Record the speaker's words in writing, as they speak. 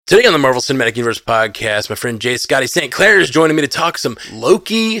Today on the Marvel Cinematic Universe podcast, my friend J. Scotty St. Clair is joining me to talk some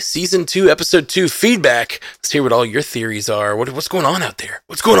Loki Season 2, Episode 2 feedback. Let's hear what all your theories are. What's going on out there?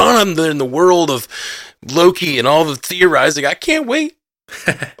 What's going on in the world of Loki and all the theorizing? I can't wait.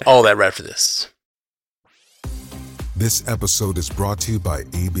 All that right after this. This episode is brought to you by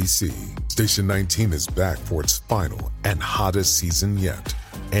ABC. Station 19 is back for its final and hottest season yet.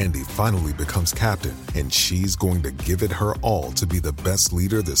 Andy finally becomes captain, and she's going to give it her all to be the best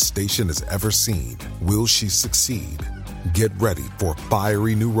leader the station has ever seen. Will she succeed? Get ready for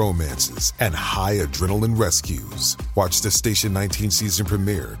fiery new romances and high adrenaline rescues. Watch the Station 19 season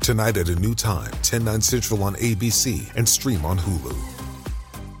premiere tonight at a new time, 10/9 Central on ABC, and stream on Hulu.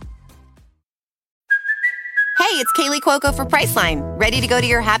 Hey, it's Kaylee Cuoco for Priceline. Ready to go to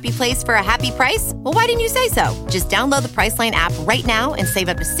your happy place for a happy price? Well, why didn't you say so? Just download the Priceline app right now and save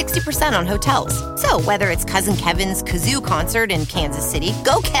up to 60% on hotels. So whether it's Cousin Kevin's Kazoo Concert in Kansas City,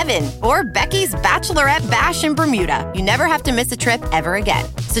 go Kevin, or Becky's Bachelorette Bash in Bermuda, you never have to miss a trip ever again.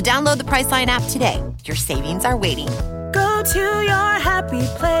 So download the Priceline app today. Your savings are waiting. Go to your happy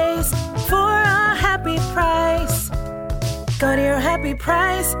place for a happy price. Go to your happy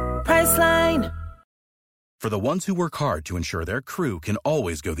price, Priceline. For the ones who work hard to ensure their crew can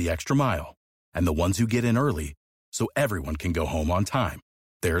always go the extra mile, and the ones who get in early so everyone can go home on time,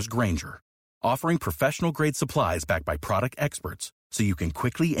 there's Grainger, offering professional-grade supplies backed by product experts so you can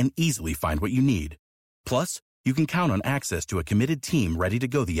quickly and easily find what you need. Plus, you can count on access to a committed team ready to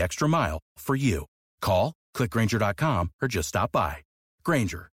go the extra mile for you. Call, click Grainger.com, or just stop by.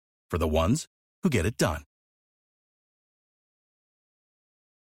 Grainger, for the ones who get it done.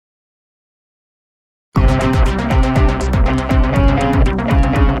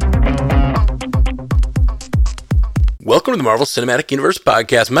 Welcome to the Marvel Cinematic Universe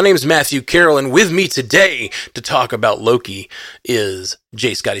podcast. My name is Matthew Carroll, and with me today to talk about Loki is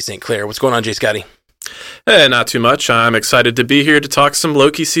J. Scotty St. Clair. What's going on, J. Scotty? Hey, not too much. I'm excited to be here to talk some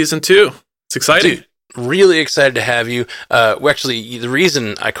Loki Season 2. It's exciting. Dude, really excited to have you. Actually, the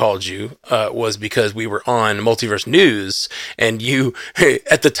reason I called you was because we were on Multiverse News, and you,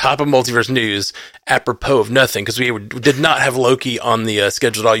 at the top of Multiverse News, apropos of nothing, because we did not have Loki on the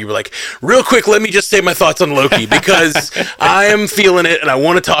schedule at all. You were like, real quick, let me just say my thoughts on Loki, because I am feeling it, and I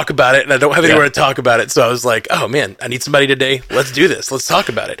want to talk about it, and I don't have anywhere to talk about it. So I was like, oh man, I need somebody today. Let's do this. Let's talk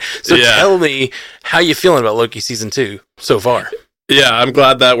about it. So tell me how you feeling about Loki Season 2 so far. Yeah, I'm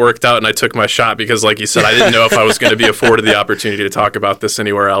glad that worked out and I took my shot because, like you said, I didn't know if I was going to be afforded the opportunity to talk about this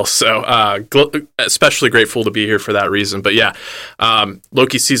anywhere else. So especially grateful to be here for that reason. But yeah,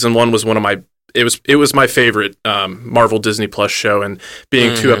 Loki Season 1 was one of my it was my favorite Marvel Disney Plus show, and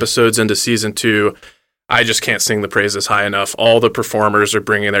being 2 episodes into Season 2, I just can't sing the praises high enough. All the performers are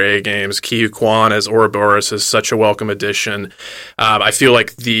bringing their A games. Ke Huy Quan as Ouroboros is such a welcome addition. I feel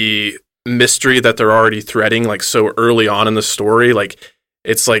like the mystery that they're already threading like so early on in the story, like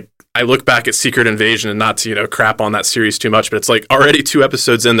it's like I look back at Secret Invasion, and not to crap on that series too much, but it's like already 2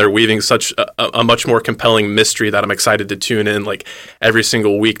 episodes in, they're weaving such a much more compelling mystery that I'm excited to tune in like every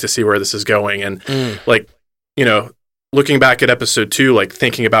single week to see where this is going. And looking back at Episode 2, like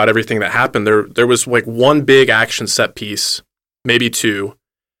thinking about everything that happened, there was like one big action set piece, maybe 2.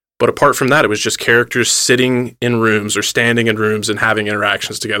 But apart from that, it was just characters sitting in rooms or standing in rooms and having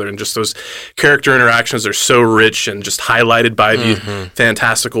interactions together. And just those character interactions are so rich and just highlighted by the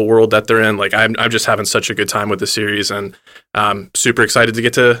fantastical world that they're in. Like I'm just having such a good time with the series, and super excited to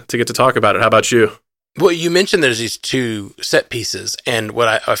get to talk about it. How about you? Well, you mentioned there's these 2 set pieces, and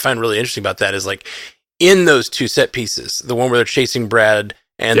what I find really interesting about that is like in those 2 set pieces, the one where they're chasing Brad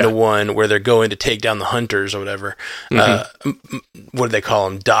and the one where they're going to take down the hunters or whatever. What do they call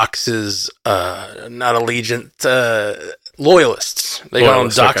them? Dox's, not Allegiant, loyalists. They call them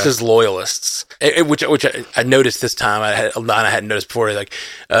Dox's loyalists. Which I noticed this time. I hadn't noticed before. Like,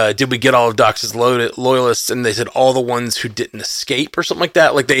 did we get all of Dox's loyalists? And they said all the ones who didn't escape or something like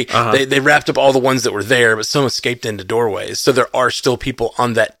that. Like they wrapped up all the ones that were there, but some escaped into doorways. So there are still people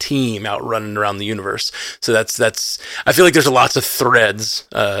on that team out running around the universe. So that's. I feel like there's lots of threads.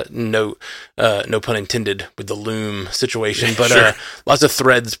 No pun intended with the loom situation, but lots of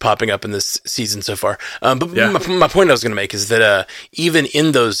threads popping up in this season so far. But my point I was going to make is that even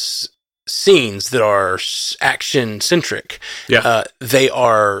in those scenes that are action-centric, they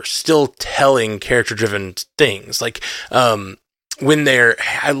are still telling character-driven things. Like, I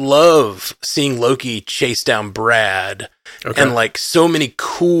love seeing Loki chase down Brad, and like so many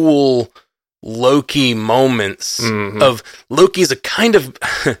cool Loki moments of Loki's a kind of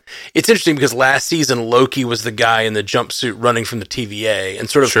it's interesting because last season Loki was the guy in the jumpsuit running from the TVA and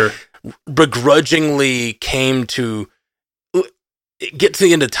sort of begrudgingly came to get to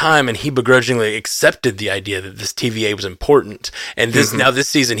the end of time and he begrudgingly accepted the idea that this TVA was important. And now this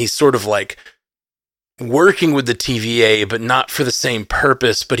season, he's sort of like working with the TVA, but not for the same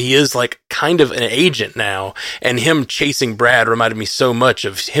purpose, but he is like kind of an agent now. And him chasing Brad reminded me so much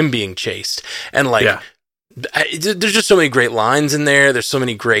of him being chased. And like, there's just so many great lines in there. There's so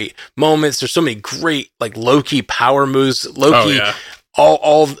many great moments. There's so many great like Loki power moves. Loki,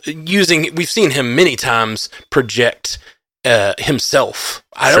 all using, we've seen him many times project himself.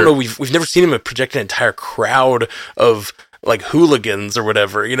 I don't know. We've never seen him project an entire crowd of like hooligans or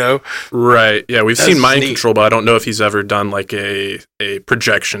whatever, you know? Right. Yeah. We've seen mind control, but I don't know if he's ever done like a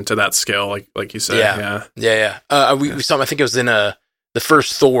projection to that scale, like you said. We saw him, I think it was in the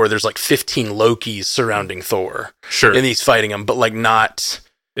first Thor, there's like 15 Lokis surrounding Thor. Sure. And he's fighting them, but like not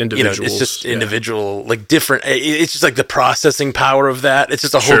individuals. You know, it's just individual, like different. It's just like the processing power of that. It's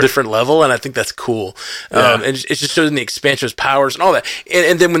just a whole different level. And I think that's cool. And it just shows the expansion of his powers and all that.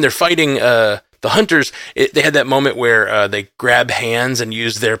 And then when they're fighting, the Hunters, they had that moment where they grab hands and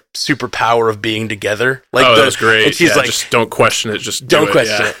use their superpower of being together. Like that was great. And she's like, just don't question it. Just don't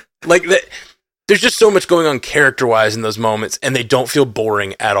question it. Like that. There's just so much going on character-wise in those moments, and they don't feel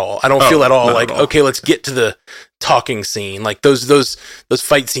boring at all. I don't feel at all like, okay, let's get to the talking scene. Like those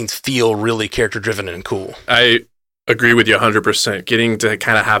fight scenes feel really character-driven and cool. I agree with you 100%. Getting to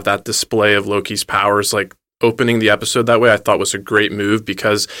kind of have that display of Loki's powers, like opening the episode that way, I thought was a great move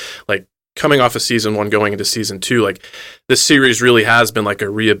because, like, coming off of season 1, going into season 2, like this series really has been like a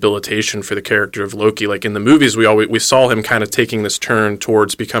rehabilitation for the character of Loki. Like in the movies, we saw him kind of taking this turn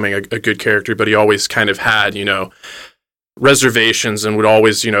towards becoming a good character, but he always kind of had, reservations and would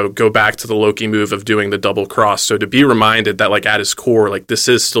always, go back to the Loki move of doing the double cross. So to be reminded that like at his core, like this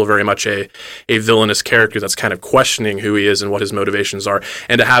is still very much a villainous character that's kind of questioning who he is and what his motivations are.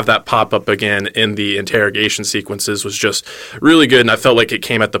 And to have that pop up again in the interrogation sequences was just really good. And I felt like it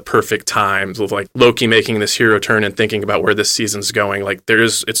came at the perfect time with like Loki making this hero turn and thinking about where this season's going. Like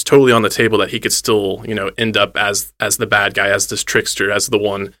it's totally on the table that he could still, end up as the bad guy, as this trickster, as the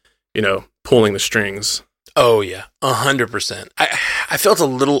one, pulling the strings. Oh, yeah, 100%. I felt a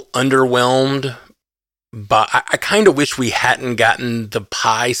little underwhelmed, but I kind of wish we hadn't gotten the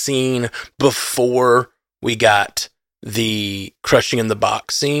pie scene before we got the crushing in the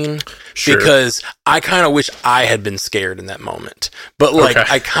box scene, because I kind of wish I had been scared in that moment. But,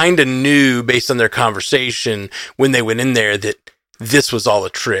 I kind of knew, based on their conversation, when they went in there, that this was all a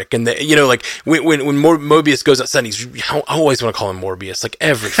trick. And, when Mobius goes outside, I always want to call him Morbius, like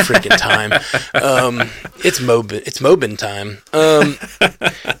every freaking time. It's Mobin time.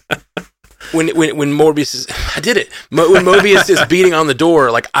 When Morbius is, I did it. When Mobius is beating on the door,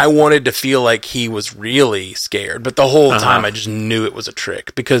 like I wanted to feel like he was really scared, but the whole time I just knew it was a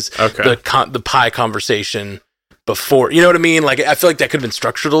trick because the pie conversation before, you know what I mean? Like I feel like that could have been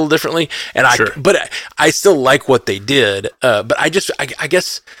structured a little differently, and I still like what they did. But I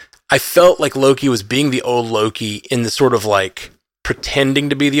guess I felt like Loki was being the old Loki in the sort of like pretending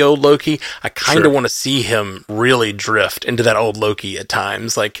to be the old Loki. I kind of want to see him really drift into that old Loki at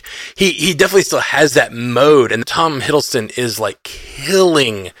times. Like he definitely still has that mode, and Tom Hiddleston is like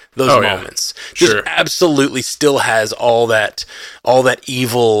killing those moments. Just absolutely still has all that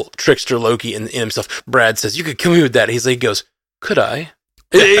evil trickster Loki in himself. Brad says, "You could kill me with that." He goes, "Could I?"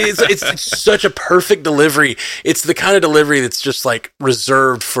 It's such a perfect delivery. It's the kind of delivery that's just like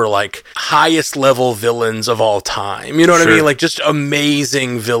reserved for like highest level villains of all time. You know what I mean? Like just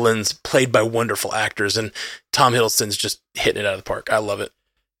amazing villains played by wonderful actors, and Tom Hiddleston's just hitting it out of the park. I love it.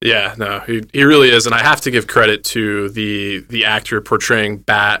 Yeah, no, he really is, and I have to give credit to the actor portraying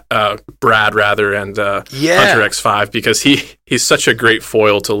Brad rather, and Hunter X5, because he's such a great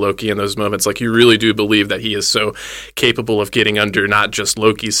foil to Loki in those moments. Like you really do believe that he is so capable of getting under not just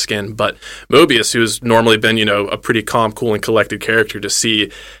Loki's skin, but Mobius, who's normally been a pretty calm, cool, and collected character. To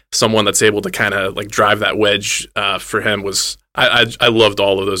see someone that's able to kind of like drive that wedge for him was I loved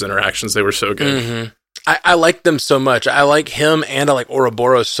all of those interactions. They were so good. Mm-hmm. I like them so much. I like him and I like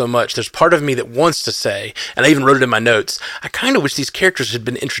Ouroboros so much. There's part of me that wants to say, and I even wrote it in my notes, I kind of wish these characters had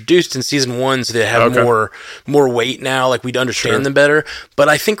been introduced in season 1 so they have more weight now, like we'd understand them better. But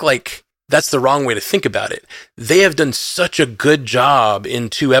I think like that's the wrong way to think about it. They have done such a good job in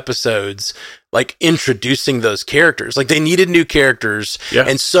 2 episodes like introducing those characters. Like they needed new characters. Yeah.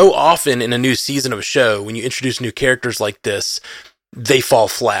 And so often in a new season of a show, when you introduce new characters like this, they fall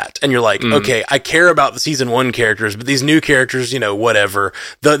flat, and you're like, okay, I care about the season 1 characters, but these new characters, whatever,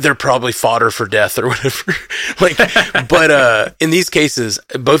 they're probably fodder for death or whatever. But in these cases,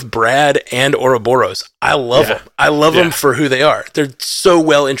 both Brad and Ouroboros, I love them. I love them for who they are. They're so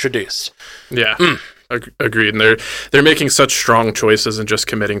well introduced. Yeah. Agreed. And they're making such strong choices and just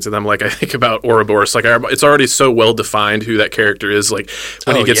committing to them. Like I think about Ouroboros, like it's already so well defined who that character is. Like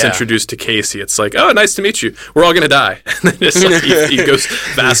when he gets introduced to Casey, it's like, oh, nice to meet you. We're all gonna die. And then it's like he goes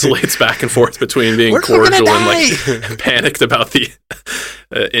vacillates back and forth between being cordial and like panicked about the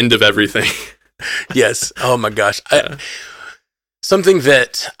end of everything. Yes. Oh my gosh. Something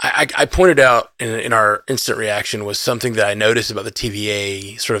that I pointed out in our instant reaction was something that I noticed about the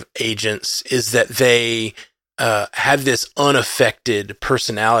TVA sort of agents is that they had this unaffected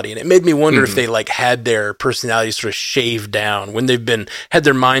personality, and it made me wonder if they like had their personality sort of shaved down when they've had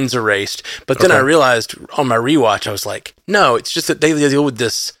their minds erased. But then I realized on my rewatch, I was like, no, it's just that they deal with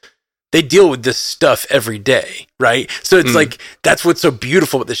this. They deal with this stuff every day, right? So it's like, that's what's so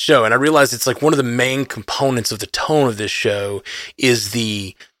beautiful about the show. And I realized it's like one of the main components of the tone of this show is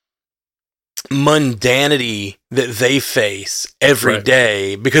the mundanity that they face every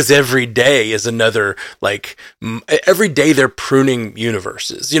day, because every day is another, like, every day they're pruning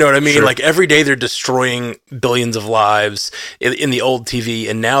universes. You know what I mean? Sure. Like every day they're destroying billions of lives in the old TV,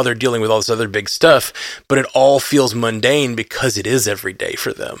 and now they're dealing with all this other big stuff, but it all feels mundane because it is every day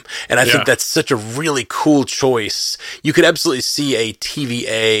for them. And I think that's such a really cool choice. You could absolutely see a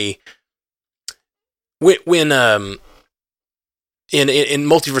TVA when in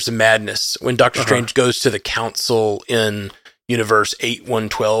Multiverse of Madness, when Doctor Strange goes to the council in Universe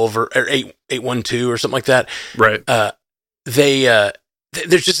 8112 or 812 or something like that, right?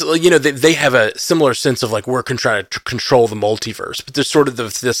 There's just, you know, they have a similar sense of like we're trying to control the multiverse, but there's sort of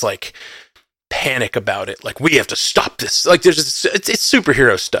this like panic about it, like we have to stop this. Like there's just, it's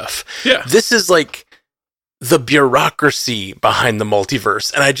superhero stuff. Yeah, this is like the bureaucracy behind the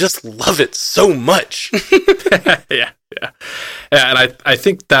multiverse, and I just love it so much. Yeah, and I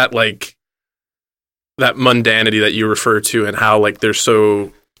think that like that mundanity that you refer to, and how like there's a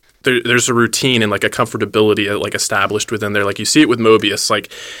routine and like a comfortability like established within there. Like you see it with Mobius,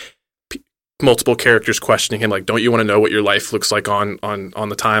 like multiple characters questioning him, like, don't you want to know what your life looks like on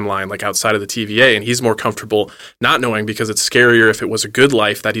the timeline, like outside of the TVA? And he's more comfortable not knowing because it's scarier if it was a good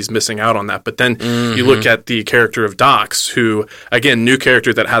life that he's missing out on that. But then you look at the character of Dox, who, again, new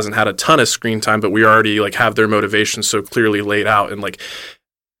character that hasn't had a ton of screen time, but we already like have their motivation so clearly laid out. And like,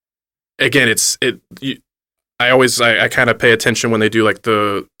 again, I kind of pay attention when they do like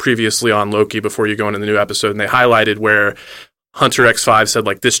the previously on Loki before you go into the new episode, and they highlighted where Hunter X5 said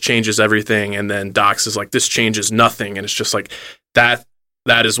like this changes everything, and then Dox is like this changes nothing, and it's just like that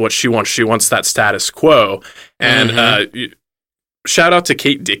is what she wants. She wants that status quo. And shout out to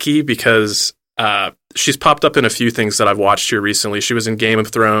Kate Dickie, because she's popped up in a few things that I've watched here recently. She was in Game of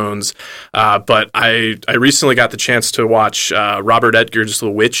Thrones, but I recently got the chance to watch Robert Edgers' The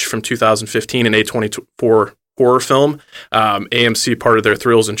Witch from 2015, an A24 horror film. AMC, part of their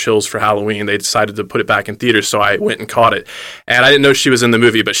Thrills and Chills for Halloween, they decided to put it back in theaters, so I went and caught it. And I didn't know she was in the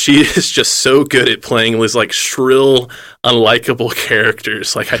movie, but she is just so good at playing these like shrill, unlikable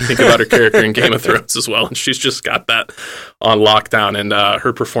characters. Like I think about her character in Game of Thrones as well, and she's just got that on lockdown, and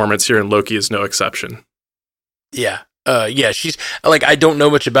her performance here in Loki is no exception. Yeah, she's like, I don't know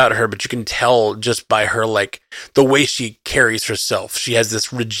much about her, but you can tell just by her, like the way she carries herself. She has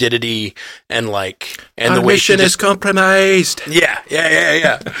this rigidity and the way mission is compromised.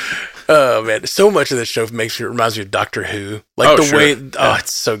 Yeah. Oh man, so much of this show reminds me of Doctor Who. Like way,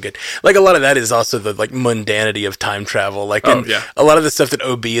 it's so good. Like a lot of that is also the like mundanity of time travel. Like a lot of the stuff that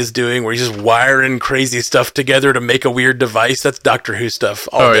OB is doing, where he's just wiring crazy stuff together to make a weird device. That's Doctor Who stuff.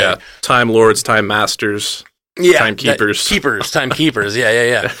 All day. Time Lords, Time Masters. Yeah, timekeepers. Timekeepers.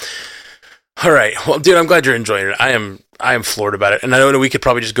 Yeah. All right. Well, dude, I'm glad you're enjoying it. I am floored about it, and I know we could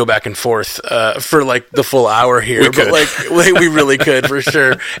probably just go back and forth for like the full hour here, but we really could for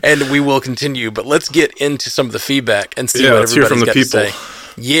sure, and we will continue. But let's get into some of the feedback and see what everybody's got to say.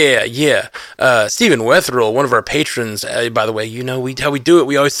 Yeah. Stephen Wetherill, one of our patrons, by the way, you know how we do it.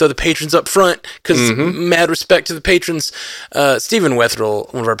 We always throw the patrons up front because mad respect to the patrons. Stephen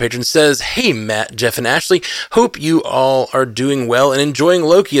Wetherill, one of our patrons, says, "Hey, Matt, Jeff, and Ashley. Hope you all are doing well and enjoying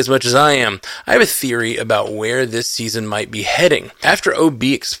Loki as much as I am. I have a theory about where this season might be heading. After OB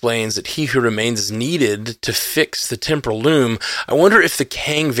explains that He Who Remains is needed to fix the temporal loom, I wonder if the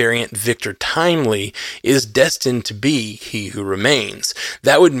Kang variant Victor Timely is destined to be He Who Remains.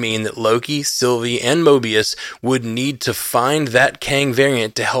 That would mean that Loki, Sylvie, and Mobius would need to find that Kang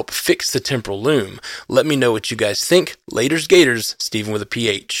variant to help fix the temporal loom. Let me know what you guys think. Laters Gators, Stephen with a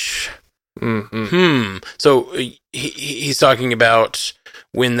PH." So he's talking about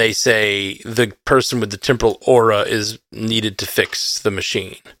when they say the person with the temporal aura is needed to fix the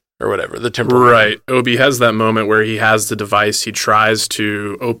machine, or whatever, the temporal. Right. Obi has that moment where he has the device, he tries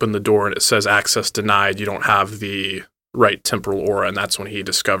to open the door and it says access denied, you don't have the right temporal aura, and that's when he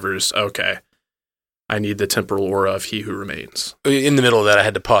discovers, okay, I need the temporal aura of He Who Remains. In the middle of that, I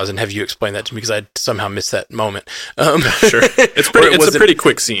had to pause and have you explain that to me because I somehow missed that moment. Sure. It's a pretty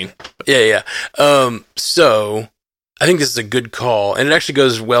quick scene. Yeah. So I think this is a good call, and it actually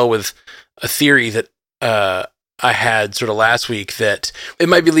goes well with a theory that I had sort of last week, that it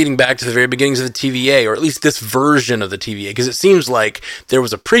might be leading back to the very beginnings of the TVA, or at least this version of the TVA, because it seems like there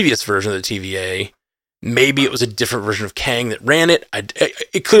was a previous version of the TVA. Maybe it was a different version of Kang that ran it.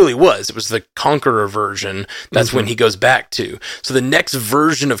 It clearly was. It was the Conqueror version. That's when he goes back to. So the next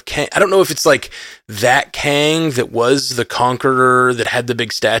version of Kang, I don't know if it's like that Kang that was the Conqueror that had the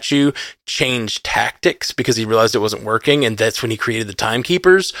big statue changed tactics because he realized it wasn't working, and that's when he created the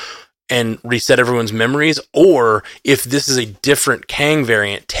Timekeepers and reset everyone's memories, or if this is a different Kang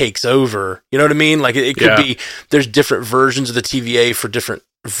variant takes over. You know what I mean? Like it could be, there's different versions of the TVA for different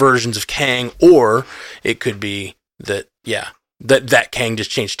versions of Kang, or it could be that that Kang just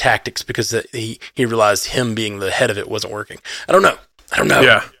changed tactics because he realized him being the head of it wasn't working. I don't know.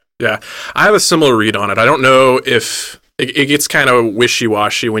 Yeah. I have a similar read on it. I don't know if it gets kind of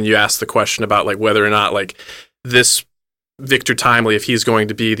wishy-washy when you ask the question about like whether or not like this Victor Timely, if he's going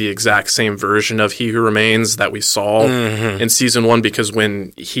to be the exact same version of He Who Remains that we saw in season 1, because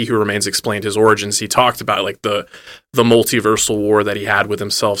when He Who Remains explained his origins, he talked about like the multiversal war that he had with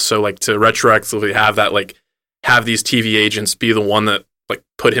himself. So like to retroactively have that, like have these TV agents be the one that like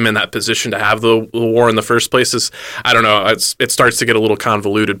put him in that position to have the war in the first place is, I don't know, it starts to get a little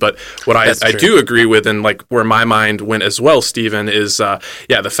convoluted. But what I do agree with, and like where my mind went as well, Stephen, is the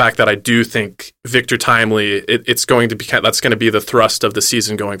fact that I do think Victor Timely, it's going to be, that's going to be the thrust of the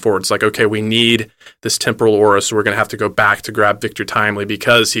season going forward. It's like, okay, we need this temporal aura, so we're going to have to go back to grab Victor Timely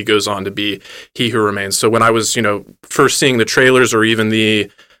because he goes on to be He Who Remains. So when I was, first seeing the trailers or even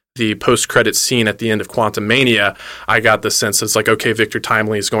the post-credit scene at the end of Quantum Mania, I got the sense it's like, okay, Victor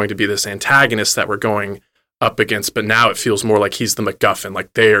Timely is going to be this antagonist that we're going up against, but now it feels more like he's the MacGuffin,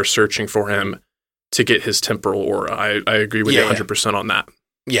 like they are searching for him to get his temporal aura. I agree with you 100% on that.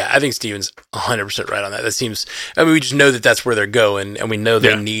 Yeah, I think Steven's 100% right on that. That seems, we just know that that's where they're going, and we know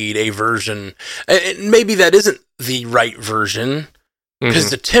they need a version. And maybe that isn't the right version, because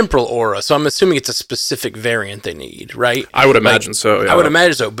it's a temporal aura, so I'm assuming it's a specific variant they need, right? I would imagine so, yeah. I would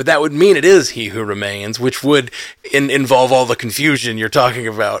imagine so, but that would mean it is He Who Remains, which would involve all the confusion you're talking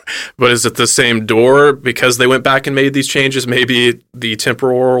about. But is it the same door because they went back and made these changes? Maybe the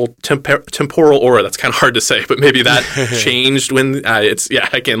temporal aura, that's kind of hard to say, but maybe that changed when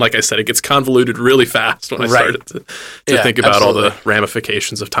again, like I said, it gets convoluted really fast when I started to think about all the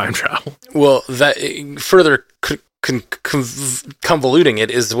ramifications of time travel. Well, that further convoluting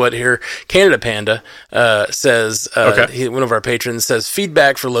it is what here Canada Panda says. One of our patrons says,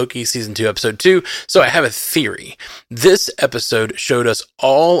 feedback for Loki season 2 episode 2. So I have a theory. This episode showed us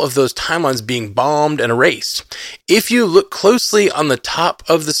all of those timelines being bombed and erased. If you look closely on the top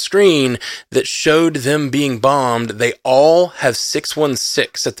of the screen that showed them being bombed, they all have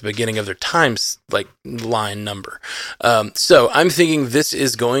 616 at the beginning of their times line number. So I'm thinking this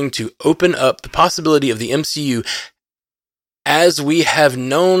is going to open up the possibility of the MCU as we have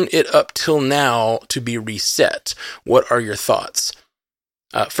known it up till now to be reset. What are your thoughts?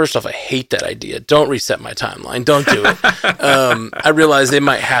 First off, I hate that idea. Don't reset my timeline. Don't do it. I realize they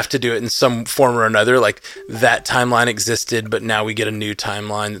might have to do it in some form or another, like that timeline existed, but now we get a new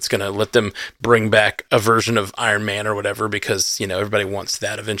timeline that's going to let them bring back a version of Iron Man or whatever, because, everybody wants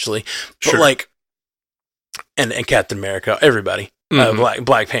that eventually. Sure. But and Captain America, everybody,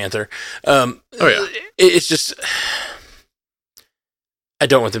 Black Panther. It's just, I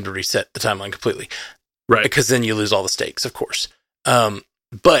don't want them to reset the timeline completely. Right. Because then you lose all the stakes, of course.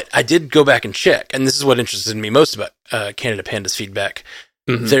 But I did go back and check, and this is what interested me most about Canada Panda's feedback.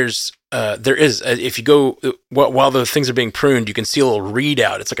 There is, if you go, while the things are being pruned, you can see a little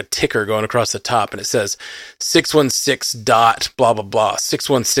readout. It's like a ticker going across the top, and it says 616 dot blah, blah, blah,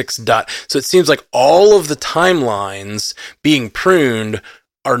 616 dot. So it seems like all of the timelines being pruned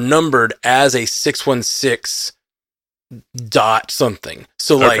are numbered as a 616 dot something.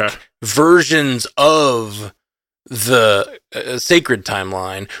 So versions of the sacred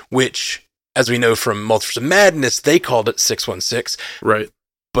timeline, which, as we know from Multiverse of Madness, they called it 616. Right.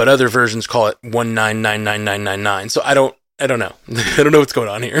 But other versions call it 1999999. So I don't know. I don't know what's going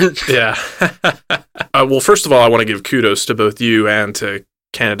on here. Yeah. Well, first of all, I want to give kudos to both you and to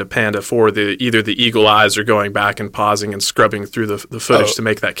Canada Panda for either the eagle eyes or going back and pausing and scrubbing through the footage to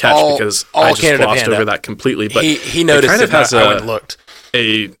make that catch, because I just glossed over that completely. But he noticed it, I went and looked.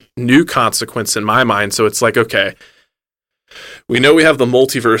 a new consequence in my mind. So it's like, okay, we know we have the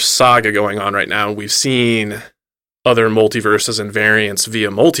multiverse saga going on right now. We've seen other multiverses and variants via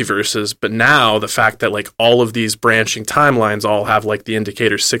multiverses, but now the fact that like all of these branching timelines all have like the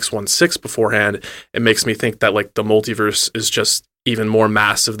indicator 616 beforehand, it makes me think that like the multiverse is just even more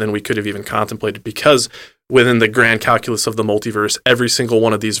massive than we could have even contemplated, because within the grand calculus of the multiverse, every single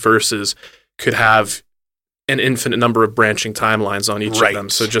one of these verses could have an infinite number of branching timelines on each of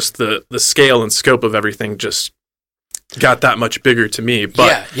them. So just the scale and scope of everything just got that much bigger to me.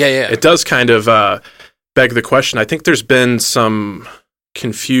 But it does kind of beg the question. I think there's been some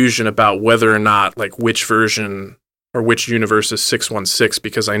confusion about whether or not like which version or which universe is 616,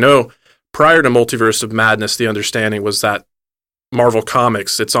 because I know prior to Multiverse of Madness, the understanding was that Marvel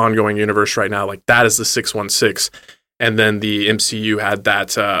Comics, its ongoing universe right now, like that is the 616. And then the MCU had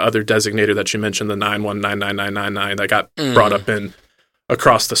that other designator that you mentioned, the 9199999, that got brought up in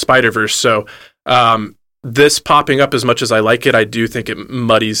across the Spider-Verse. So this popping up, as much as I like it, I do think it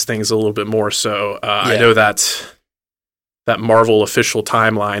muddies things a little bit more. So I know that Marvel official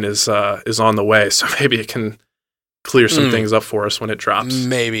timeline is on the way. So maybe it can clear some things up for us when it drops.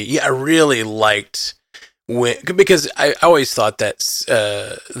 Maybe. Yeah, I really liked... because I always thought that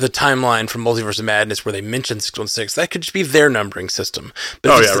the timeline from Multiverse of Madness where they mentioned 616, that could just be their numbering system.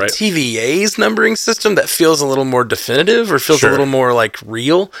 But it's the TVA's numbering system that feels a little more definitive or feels a little more like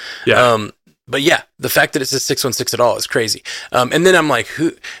real. Yeah. But yeah, the fact that it says 616 at all is crazy. And then I'm like,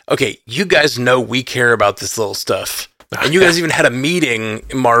 okay, you guys know we care about this little stuff. And you guys even had a meeting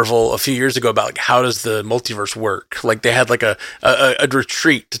in Marvel a few years ago about like, how does the multiverse work? Like they had like a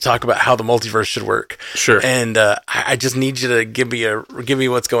retreat to talk about how the multiverse should work. Sure. And I just need you to give me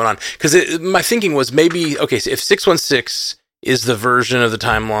what's going on, because my thinking was maybe, okay, so if 616 is the version of the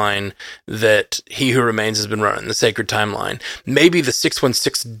timeline that He Who Remains has been running, the sacred timeline, maybe the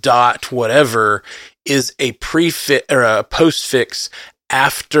 616 dot whatever is a prefix or a postfix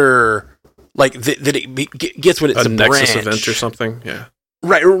after. Like that it gets when it's a nexus branch. Event or something, yeah.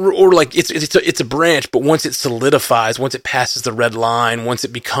 Right, or like it's a branch, but once it solidifies, once it passes the red line, once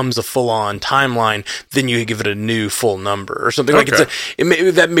it becomes a full on timeline, then you give it a new full number or something. Okay.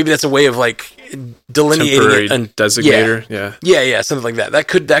 Like maybe that's a way of like delineating temporary it. And designator, yeah, something like that.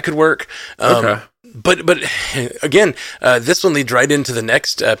 That could work. Okay. But again, this one leads right into the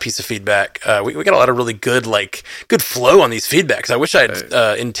next piece of feedback. We got a lot of really good flow on these feedbacks. I wish I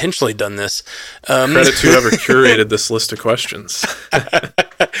had intentionally done this. Credit to whoever curated this list of questions.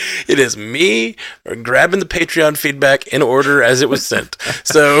 It is me grabbing the Patreon feedback in order as it was sent.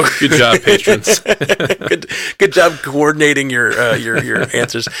 So good job, patrons. good job coordinating your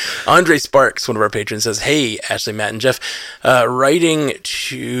answers. Andre Sparks, one of our patrons, says, "Hey, Ashley, Matt, and Jeff, writing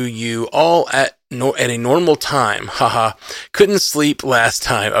to you all at a normal time. Haha. Couldn't sleep last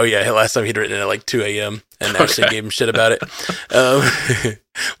time." Oh yeah, last time he'd written it at like 2 a.m. and actually gave him shit about it.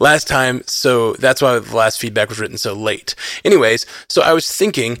 Last time, so that's why the last feedback was written so late. Anyways, so I was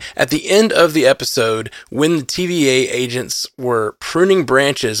thinking at the end of the episode, when the TVA agents were pruning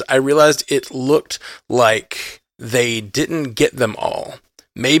branches, I realized it looked like they didn't get them all.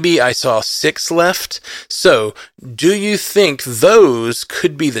 Maybe I saw 6 left. So, do you think those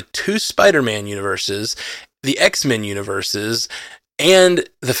could be the 2 Spider-Man universes, the X-Men universes, and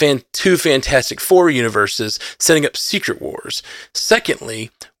the 2 Fantastic Four universes setting up Secret Wars?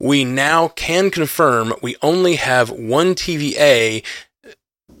 Secondly, we now can confirm we only have one TVA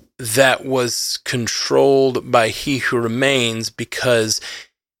that was controlled by He Who Remains, because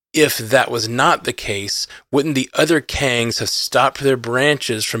if that was not the case, wouldn't the other Kangs have stopped their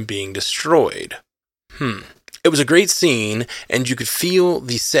branches from being destroyed? It was a great scene, and you could feel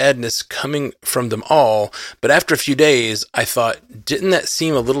the sadness coming from them all, but after a few days, I thought, didn't that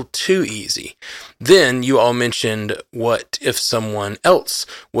seem a little too easy? Then you all mentioned, what if someone else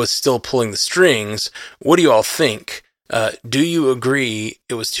was still pulling the strings? What do you all think? Do you agree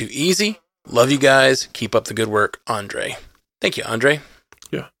it was too easy? Love you guys. Keep up the good work, Andre. Thank you, Andre.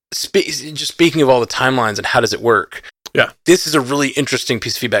 Yeah. Just speaking of all the timelines and how does it work, yeah, this is a really interesting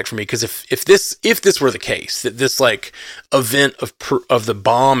piece of feedback for me, because if this were the case, that this like event of the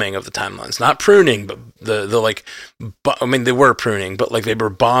bombing of the timelines, not pruning, but they were pruning, but like they were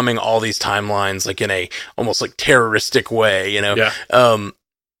bombing all these timelines like in a almost like terroristic way, you know. Yeah.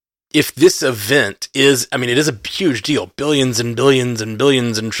 If this event is, it is a huge deal. Billions and billions and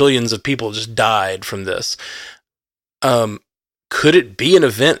billions and trillions of people just died from this. Could it be an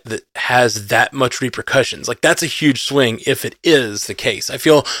event that has that much repercussions? Like, that's a huge swing if it is the case. I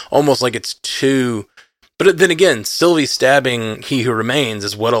feel almost like it's too... But then again, Sylvie stabbing He Who Remains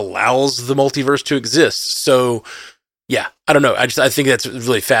is what allows the multiverse to exist. So, yeah, I don't know. I think that's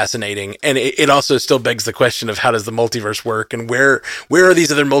really fascinating. And it also still begs the question of how does the multiverse work, and where are these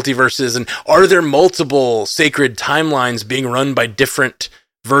other multiverses, and are there multiple sacred timelines being run by different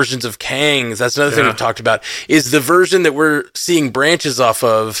versions of Kangs? That's another thing we've talked about, is the version that we're seeing branches off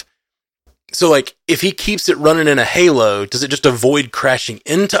of. So like, if he keeps it running in a halo, does it just avoid crashing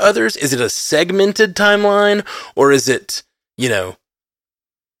into others? Is it a segmented timeline, or is it,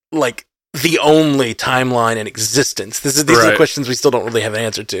 like the only timeline in existence? These are the questions we still don't really have an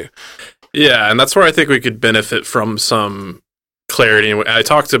answer to. Yeah, and that's where I think we could benefit from some clarity. I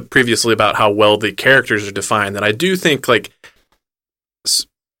talked previously about how well the characters are defined, and I do think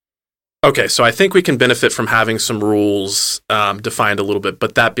okay, so I think we can benefit from having some rules defined a little bit.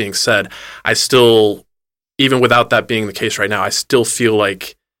 But that being said, I still, even without that being the case right now, I still feel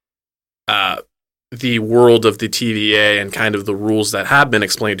like the world of the TVA and kind of the rules that have been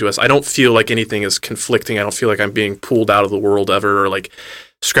explained to us, I don't feel like anything is conflicting. I don't feel like I'm being pulled out of the world ever, or like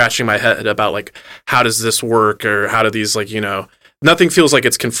scratching my head about like, how does this work, or how do these, like, nothing feels like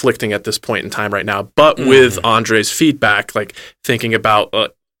it's conflicting at this point in time right now. But with Andre's feedback, like thinking about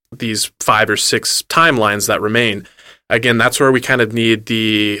these 5 or 6 timelines that remain, again, that's where we kind of need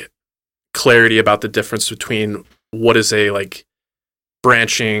the clarity about the difference between what is a like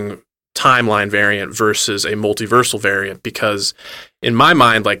branching timeline variant versus a multiversal variant. Because in my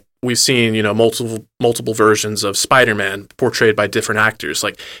mind, like, we've seen, multiple versions of Spider-Man portrayed by different actors.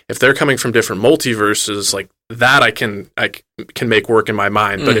 Like, if they're coming from different multiverses, like that I can make work in my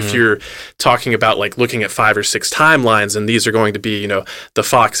mind. But if you're talking about like looking at 5 or 6 timelines, and these are going to be, the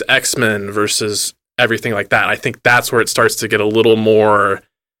Fox X-Men versus everything like that, I think that's where it starts to get a little more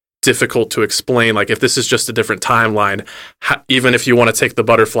difficult to explain. Like, if this is just a different timeline, even if you want to take the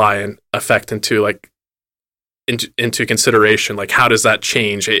butterfly and effect into consideration, like, how does that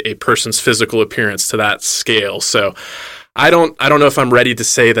change a person's physical appearance to that scale? So I don't know if I'm ready to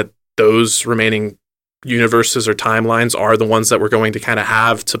say that those remaining universes or timelines are the ones that we're going to kind of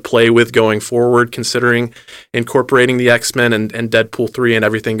have to play with going forward, considering incorporating the X-Men and Deadpool 3 and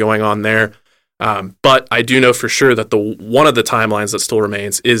everything going on there. But I do know for sure that one of the timelines that still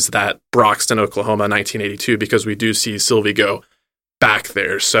remains is that Broxton, Oklahoma, 1982, because we do see Sylvie go back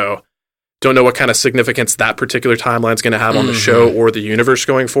there. So don't know what kind of significance that particular timeline is going to have on the show or the universe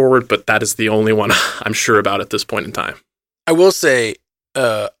going forward, but that is the only one I'm sure about at this point in time. I will say,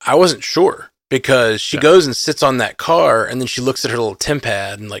 I wasn't sure, because she goes and sits on that car, and then she looks at her little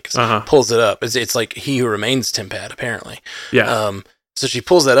TemPad and like pulls it up. It's like He Who Remains TemPad, apparently. Yeah. So she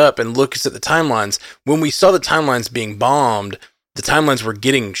pulls that up and looks at the timelines. When we saw the timelines being bombed, the timelines were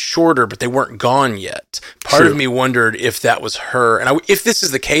getting shorter, but they weren't gone yet. Part of me wondered if that was her. And if this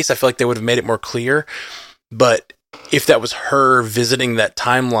is the case, I feel like they would have made it more clear. But if that was her visiting that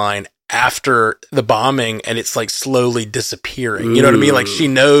timeline after the bombing, and it's like slowly disappearing. You know what I mean? Like, she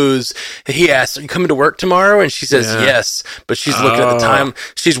knows. He asks, "Are you coming to work tomorrow?" And she says yes, but she's looking at the time.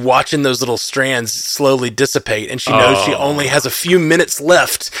 She's watching those little strands slowly dissipate, and she knows she only has a few minutes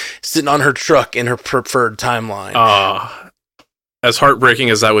left sitting on her truck in her preferred timeline. As heartbreaking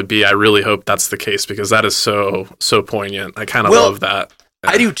as that would be, I really hope that's the case, because that is so poignant. I kind of love that.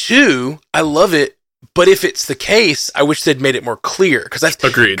 I do too. I love it. But if it's the case, I wish they'd made it more clear.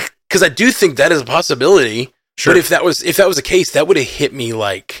 Agreed. Because I do think that is a possibility. Sure. But if that was the case, that would have hit me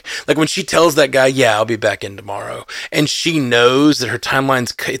like when she tells that guy, "Yeah, I'll be back in tomorrow," and she knows that her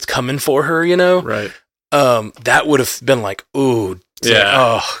timeline's it's coming for her, Right. That would have been like, ooh, yeah.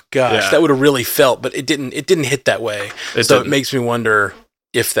 Oh gosh, that would have really felt. But it didn't hit that way. It makes me wonder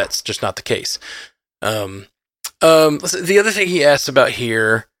if that's just not the case. The other thing he asked about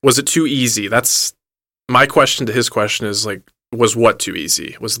here, was it too easy? That's my question to his question, is like, was what too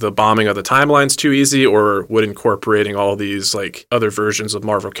easy? Was the bombing of the timelines too easy, or would incorporating all these like other versions of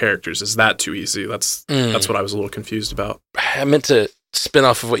Marvel characters, is that too easy? That's what I was a little confused about. I meant to spin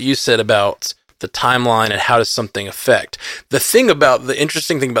off of what you said about the timeline and how does something affect. The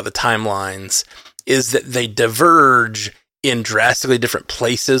interesting thing about the timelines is that they diverge in drastically different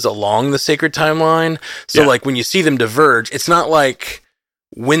places along the sacred timeline. So like, when you see them diverge, it's not like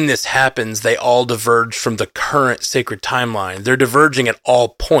when this happens, they all diverge from the current sacred timeline. They're diverging at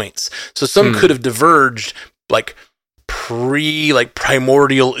all points. So some could have diverged like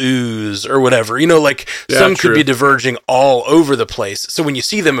primordial ooze or whatever, some could be diverging all over the place. So when you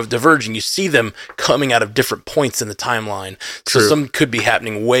see them diverging, you see them coming out of different points in the timeline. So some could be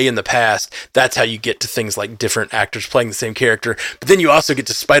happening way in the past. That's how you get to things like different actors playing the same character. But then you also get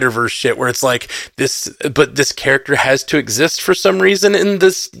to Spider-Verse shit where it's like this character has to exist for some reason in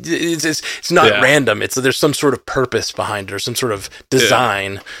this. It's not random. There's some sort of purpose behind it, or some sort of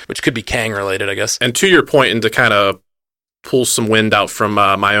design, which could be Kang related, I guess. And to your point, and to kind of pulls some wind out from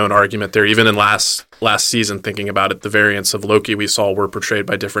my own argument there. Even in last season, thinking about it, the variants of Loki we saw were portrayed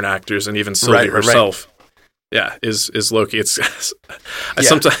by different actors, and even Sylvie herself, is Loki. It's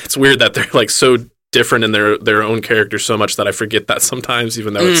sometimes it's weird that they're like so different in their own characters so much that I forget that sometimes,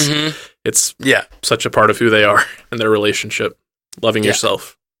 even though it's such a part of who they are and their relationship. Loving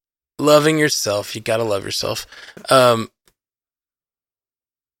yourself. Loving yourself. You gotta love yourself.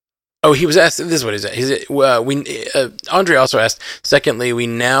 He was asked, this is what he said. Andre also asked, secondly, we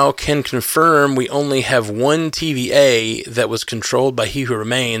now can confirm we only have one TVA that was controlled by He Who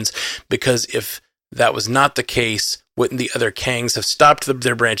Remains, because if that was not the case, wouldn't the other Kangs have stopped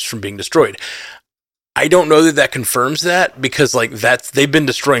their branches from being destroyed? I don't know that confirms that, because they've been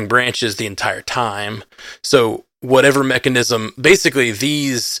destroying branches the entire time. So whatever mechanism, basically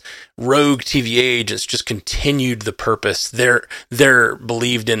these rogue TVA agents just continued the purpose, their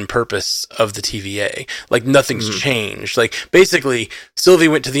believed in purpose of the TVA. Like nothing's changed. Like basically Sylvie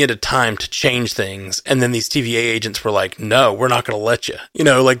went to the end of time to change things, and then these TVA agents were like, no, we're not going to let you.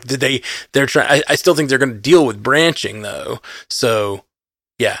 They're trying. I still think they're going to deal with branching though. So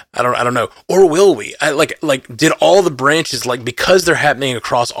yeah, I don't know. Or will we? Did all the branches, because they're happening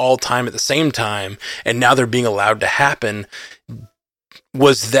across all time at the same time, and now they're being allowed to happen,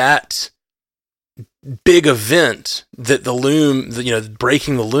 was that big event that the loom,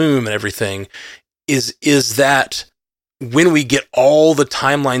 breaking the loom and everything, is that when we get all the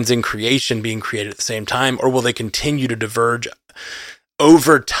timelines in creation being created at the same time, or will they continue to diverge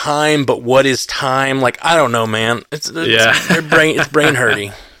over time? But what is time? I don't know, man. It's brain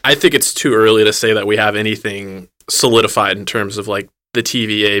hurty. I think it's too early to say that we have anything solidified in terms of the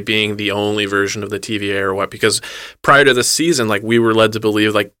TVA being the only version of the TVA or what, because prior to this season, we were led to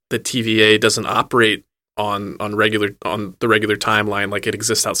believe the TVA doesn't operate on the regular timeline, it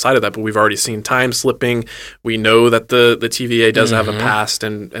exists outside of that. But we've already seen time slipping. We know that the TVA does have a past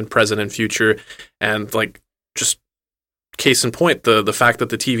and present and future, and just case in point, the fact that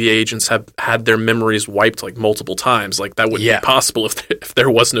the TVA agents have had their memories wiped multiple times, that wouldn't be possible if there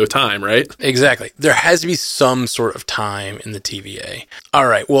was no time, right? Exactly. There has to be some sort of time in the TVA. All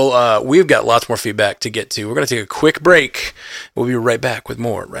right. Well, we've got lots more feedback to get to. We're going to take a quick break. We'll be right back with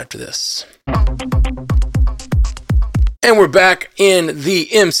more right after this. And we're back in the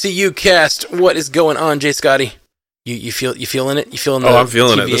MCU cast. What is going on, Jay Scotty? You feeling it? You feeling the I'm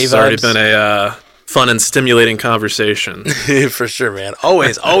feeling TVA it. This has vibes? already been a fun and stimulating conversation. For sure, man.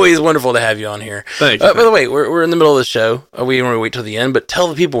 Always wonderful to have you on here. Thank you. By the way, we're in the middle of the show. We don't want to wait till the end, but tell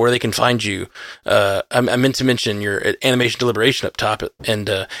the people where they can find you. I meant to mention your Animation Deliberation up top, and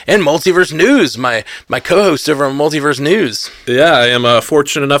Multiverse News, my co-host over on Multiverse News. Yeah, I am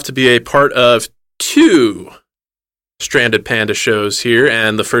fortunate enough to be a part of 2 Stranded Panda shows here,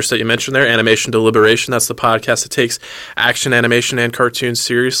 and the first that you mentioned there, Animation Deliberation, that's the podcast that takes action, animation, and cartoons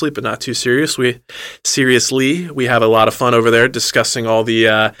seriously, but not too serious. We have a lot of fun over there discussing all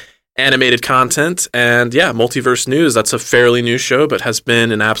the animated content, and Multiverse News, that's a fairly new show, but has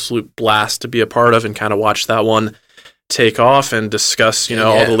been an absolute blast to be a part of and kind of watch that one take off and discuss,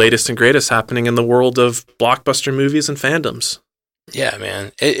 all the latest and greatest happening in the world of blockbuster movies and fandoms. Yeah,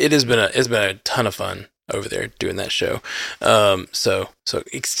 man, it's been a ton of fun over there doing that show. So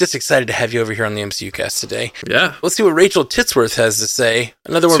it's just excited to have you over here on the MCU cast today. Yeah. Let's see what Rachel Titsworth has to say.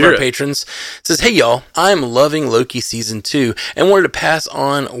 Another one of our patrons says, "Hey y'all, I'm loving Loki season 2 and wanted to pass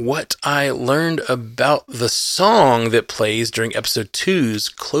on what I learned about the song that plays during episode 2's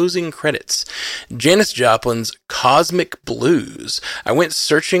closing credits. Janis Joplin's Cosmic Blues. I went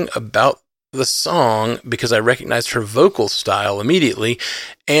searching about the song because I recognized her vocal style immediately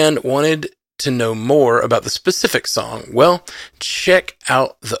and wanted to know more about the specific song. Well, check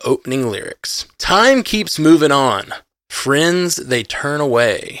out the opening lyrics. Time keeps moving on. Friends, they turn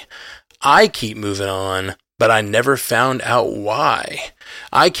away. I keep moving on, but I never found out why.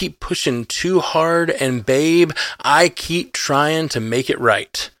 I keep pushing too hard, and babe, I keep trying to make it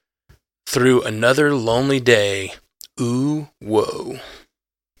right. Through another lonely day. Ooh, whoa."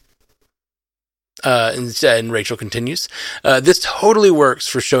 And Rachel continues, "This totally works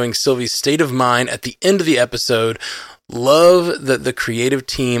for showing Sylvie's state of mind at the end of the episode. Love that the creative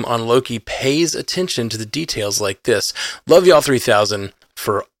team on Loki pays attention to the details like this. Love y'all 3000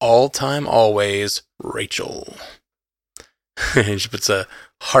 for all time always, Rachel." She puts a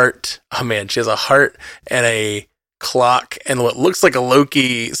heart. Oh man, she has a heart and a clock and what looks like a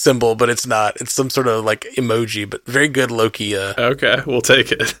Loki symbol, but it's not. It's some sort of emoji, but very good Loki. Okay, we'll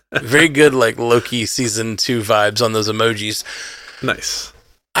take it. Very good Loki season 2 vibes on those emojis. Nice.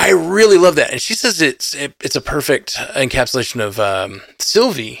 I really love that. And she says it's a perfect encapsulation of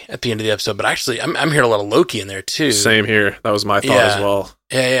Sylvie at the end of the episode. But actually, I'm hearing a lot of Loki in there too. Same here. That was my thought as well.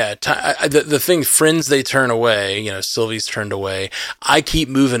 Yeah. The thing, friends they turn away, Sylvie's turned away. I keep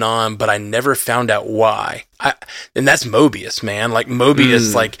moving on, but I never found out why. And that's Mobius, man. Like,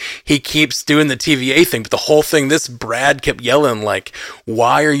 Mobius, like, he keeps doing the TVA thing, but the whole thing, this Brad kept yelling, like,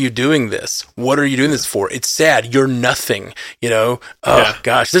 why are you doing this? What are you doing this for? It's sad. You're nothing,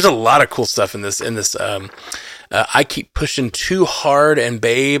 Gosh, there's a lot of cool stuff in this, I keep pushing too hard, and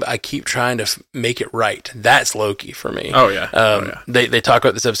babe, I keep trying to make it right. That's Loki for me. Oh yeah. They talk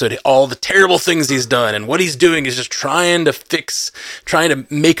about this episode, all the terrible things he's done, and what he's doing is just trying to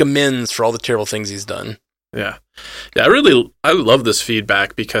make amends for all the terrible things he's done. Yeah. I love this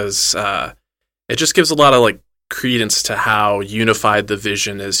feedback because it just gives a lot of like credence to how unified the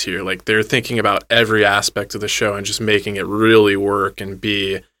vision is here. Like, they're thinking about every aspect of the show and just making it really work and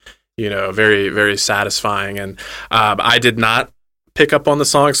be, very, very satisfying. And I did not pick up on the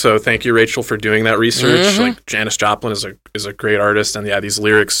song, so thank you, Rachel, for doing that research. Mm-hmm. Like, Janis Joplin is a great artist, and these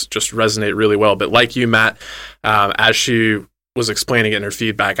lyrics just resonate really well. But like you, Matt, as she was explaining it in her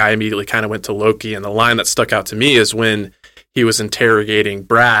feedback, I immediately kind of went to Loki, and the line that stuck out to me is when he was interrogating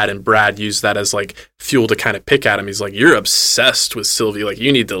Brad, and Brad used that as like fuel to kind of pick at him. He's like, "You're obsessed with Sylvie. Like,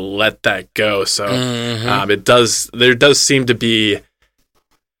 you need to let that go." So there does seem to be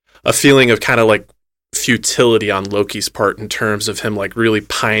a feeling of kind of like futility on Loki's part in terms of him like really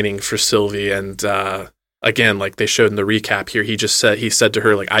pining for Sylvie. And again, like they showed in the recap here, he said to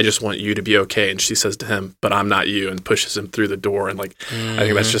her, like, "I just want you to be okay," and she says to him, "But I'm not you," and pushes him through the door. And like, I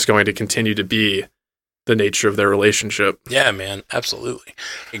think that's just going to continue to be the nature of their relationship. Yeah, man, absolutely.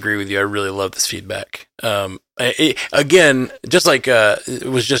 I agree with you. I really love this feedback. Again, just like it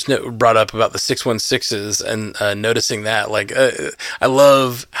was just brought up about the 616s and noticing that, like, I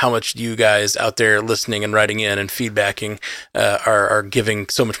love how much you guys out there listening and writing in and feedbacking are giving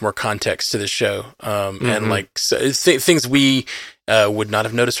so much more context to the show, and like things we would not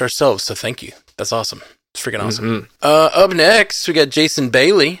have noticed ourselves. So thank you. That's awesome. It's freaking awesome. Up next, we got Jason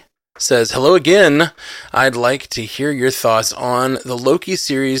Bailey. Says, "Hello again. I'd like to hear your thoughts on the Loki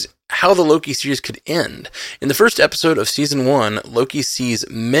series, how the Loki series could end. In the first episode of season 1, Loki sees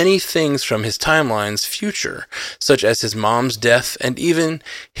many things from his timeline's future, such as his mom's death and even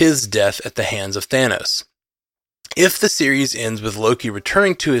his death at the hands of Thanos. If the series ends with Loki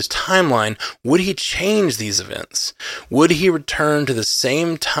returning to his timeline, would he change these events? Would he return to the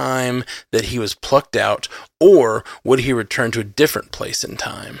same time that he was plucked out, or would he return to a different place in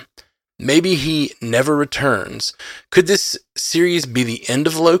time? Maybe he never returns. Could this series be the end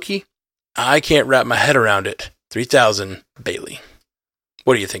of Loki? I can't wrap my head around it. 3000 Bailey."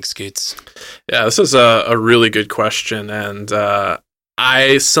 What do you think, Scoots? Yeah, this is a really good question. And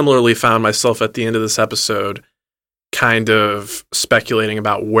I similarly found myself at the end of this episode kind of speculating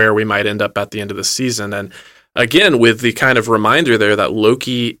about where we might end up at the end of the season. And again, with the kind of reminder there that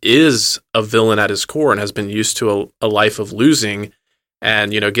Loki is a villain at his core and has been used to a life of losing,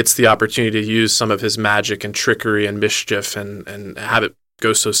 and, gets the opportunity to use some of his magic and trickery and mischief and have it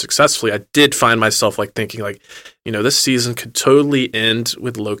go so successfully. I did find myself like thinking like, this season could totally end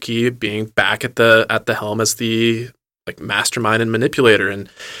with Loki being back at the helm as the like mastermind and manipulator. And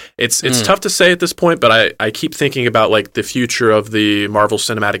it's tough to say at this point, but I keep thinking about like the future of the Marvel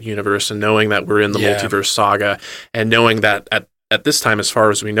Cinematic Universe and knowing that we're in the multiverse saga, and knowing that at this time, as far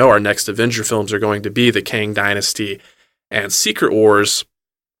as we know, our next Avenger films are going to be the Kang Dynasty and Secret Wars.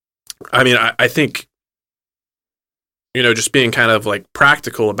 I mean, I think, just being kind of like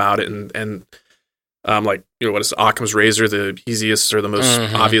practical about it and like, what is Occam's razor, the easiest or the most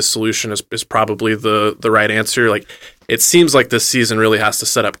obvious solution is probably the right answer. Like, it seems like this season really has to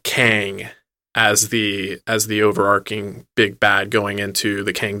set up Kang as the overarching big bad going into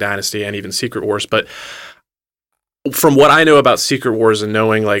the Kang Dynasty and even Secret Wars. But from what I know about Secret Wars and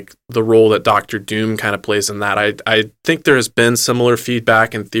knowing like the role that Doctor Doom kind of plays in that, I think there has been similar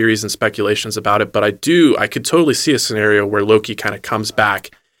feedback and theories and speculations about it. But I could totally see a scenario where Loki kind of comes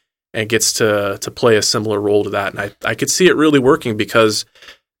back and gets to play a similar role to that. And I could see it really working because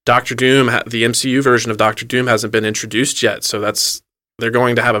Doctor Doom, the MCU version of Doctor Doom hasn't been introduced yet. So they're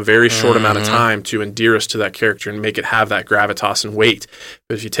going to have a very short amount of time to endear us to that character and make it have that gravitas and weight.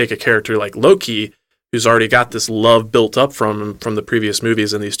 But if you take a character like Loki, who's already got this love built up from the previous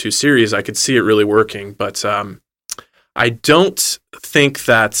movies in these two series, I could see it really working. But I don't think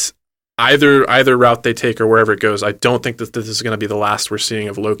that either route they take or wherever it goes, I don't think that this is going to be the last we're seeing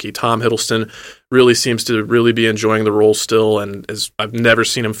of Loki. Tom Hiddleston really seems to really be enjoying the role still, and I've never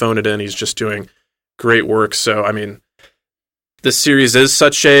seen him phone it in. He's just doing great work. So, I mean, this series is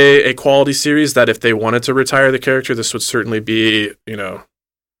such a quality series that if they wanted to retire the character, this would certainly be,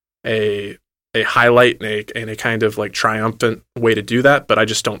 a highlight and a kind of like triumphant way to do that. But I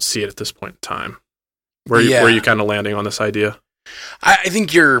just don't see it at this point in time. Where are you kind of landing on this idea? I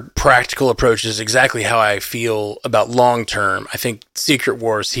think your practical approach is exactly how I feel about long term. I think Secret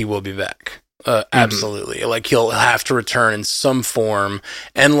Wars, he will be back. Absolutely. Like he'll have to return in some form.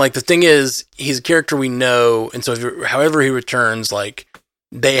 And like the thing is, he's a character we know. And so however he returns, like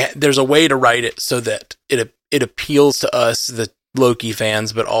there's a way to write it so that it appeals to us, the Loki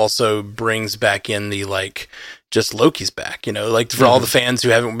fans, but also brings back in the like, just Loki's back, like for all the fans who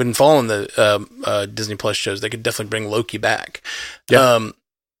haven't been following the Disney Plus shows, they could definitely bring Loki back. Yeah.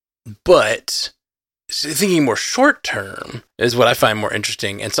 But thinking more short term is what I find more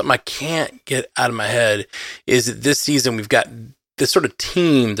interesting, and something I can't get out of my head is that this season we've got this sort of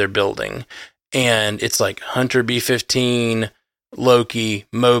team they're building, and it's like Hunter B-15, Loki,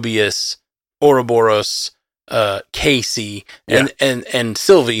 Mobius, Ouroboros, Casey and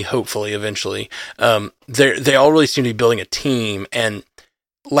Sylvie, hopefully eventually. They all really seem to be building a team. And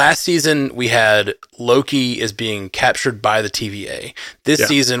last season we had Loki is being captured by the TVA. This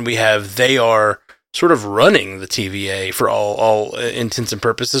season they are sort of running the TVA for all intents and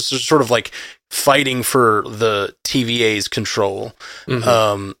purposes. They're sort of like fighting for the TVA's control.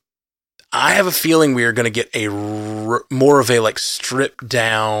 I have a feeling we are going to get more of a like stripped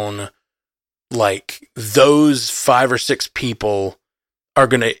down, like those 5 or 6 people are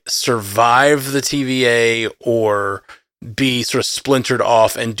going to survive the TVA or be sort of splintered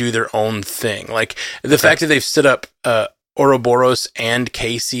off and do their own thing. Like the fact that they've set up Ouroboros and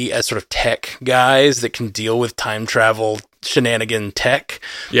Casey as sort of tech guys that can deal with time travel shenanigan tech.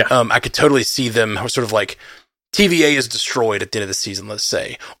 Yeah. I could totally see them sort of like TVA is destroyed at the end of the season, let's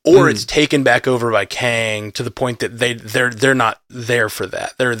say, or it's taken back over by Kang to the point that they're not there for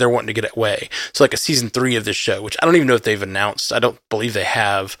that. They're wanting to get away. So like a season 3 of this show, which I don't even know if they've announced. I don't believe they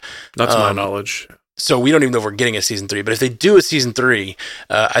have. Not to my knowledge. So we don't even know if we're getting a season 3. But if they do a season 3,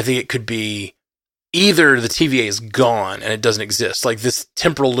 I think it could be either the TVA is gone and it doesn't exist, like this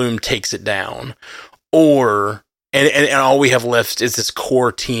temporal loom takes it down, or And all we have left is this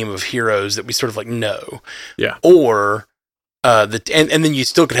core team of heroes that we sort of like know. Yeah. Or and then you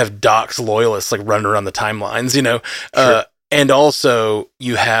still could have Doc's loyalists like running around the timelines, Sure. And also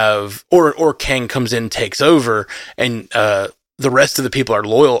you have or Kang comes in, takes over, and the rest of the people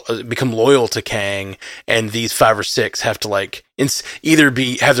are become loyal to Kang, and these 5 or 6 have to like either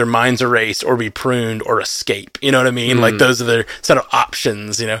have their minds erased or be pruned or escape. You know what I mean? Like those are their set of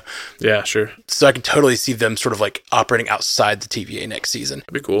options. Yeah, sure. So I can totally see them sort of like operating outside the TVA next season.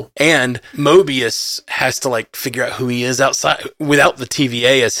 That'd be cool. And Mobius has to like figure out who he is outside without the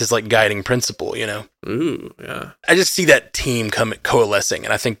TVA as his like guiding principle. Ooh, yeah. I just see that team coalescing,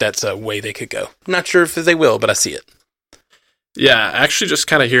 and I think that's a way they could go. I'm not sure if they will, but I see it. Yeah, actually just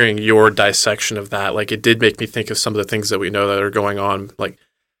kind of hearing your dissection of that, like it did make me think of some of the things that we know that are going on, like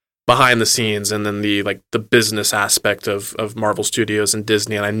behind the scenes, and then the business aspect of Marvel Studios and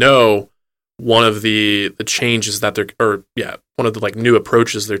Disney. And I know one of the changes that one of the like new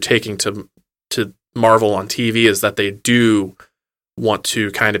approaches they're taking to Marvel on TV is that they do want to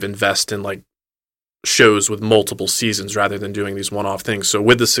kind of invest in like shows with multiple seasons rather than doing these one-off things. So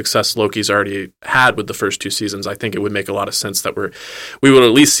with the success Loki's already had with the first 2 seasons, I think it would make a lot of sense that we would at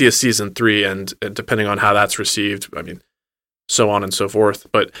least see a season 3, and depending on how that's received, I mean, so on and so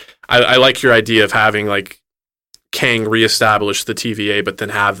forth. But I like your idea of having like Kang reestablish the TVA, but then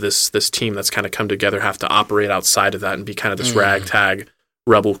have this team that's kind of come together have to operate outside of that and be kind of this ragtag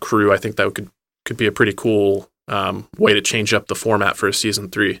rebel crew. I think that could be a pretty cool way to change up the format for a season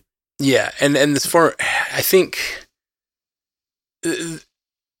 3. Yeah, and I think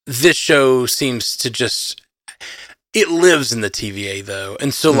this show seems to it lives in the TVA though,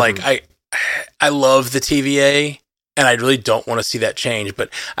 and so like I love the TVA, and I really don't want to see that change. But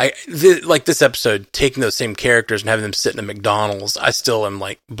like this episode, taking those same characters and having them sit in a McDonald's, I still am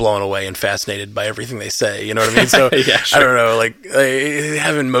like blown away and fascinated by everything they say. You know what I mean? So yeah, sure. I don't know, like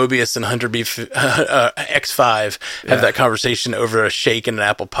having Mobius and Hunter X5 have that conversation over a shake and an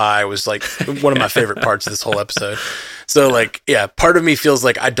apple pie was like one of my favorite parts of this whole episode. So like, yeah, part of me feels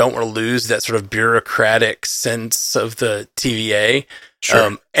like I don't want to lose that sort of bureaucratic sense of the TVA.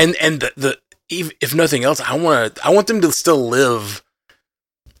 Sure. And if nothing else, I want them to still live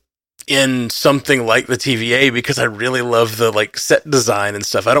in something like the TVA because I really love the like set design and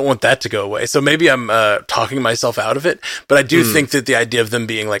stuff. I don't want that to go away. So maybe I'm talking myself out of it, but I do think that the idea of them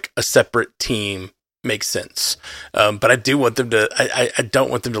being like a separate team makes sense. But I do want them to. I don't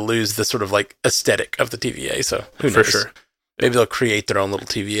want them to lose the sort of like aesthetic of the TVA. So who knows? For sure. Maybe they'll create their own little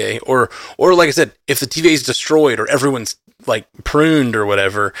TVA, or like I said, if the TVA is destroyed or everyone's like pruned or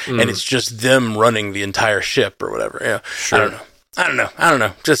whatever, and it's just them running the entire ship or whatever. Yeah, Sure. I don't know.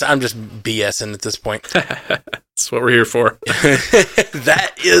 I'm just BSing at this point. That's what we're here for.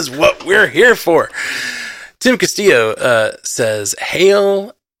 That is what we're here for. Tim Castillo says,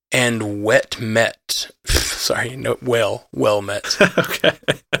 "Hail and wet met." Sorry, no, well met. Okay.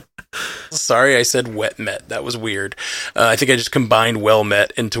 Sorry, I said wet met. That was weird. I think I just combined well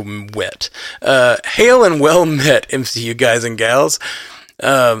met into wet. Hail and well met, MCU guys and gals.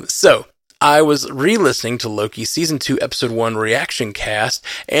 So, I was re-listening to Loki Season 2, Episode 1 reaction cast,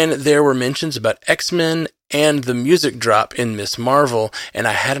 and there were mentions about X-Men and the music drop in Miss Marvel, and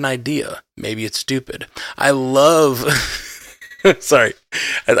I had an idea. Maybe it's stupid. I love... Sorry.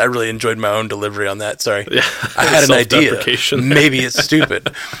 I really enjoyed my own delivery on that. Sorry. Yeah, I had an idea. Maybe it's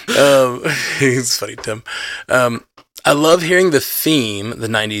stupid. It's funny, Tim. I love hearing the theme. The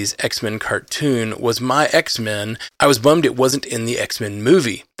 90s X-Men cartoon was my X-Men. I was bummed it wasn't in the X-Men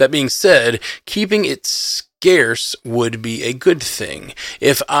movie. That being said, keeping it scarce would be a good thing.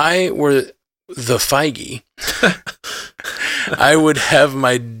 If I were the Feige, I would have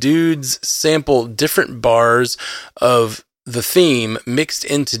my dudes sample different bars of the theme mixed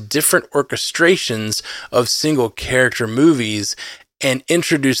into different orchestrations of single character movies and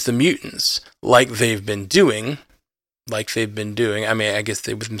introduce the mutants like they've been doing. I mean, I guess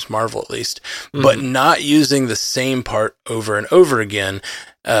they with Ms. Marvel at least, but not using the same part over and over again.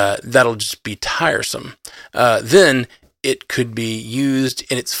 That'll just be tiresome. Then it could be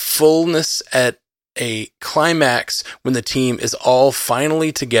used in its fullness at a climax when the team is all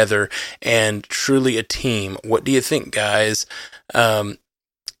finally together and truly a team. What do you think, guys?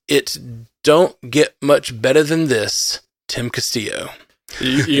 It don't get much better than this. Tim Castillo.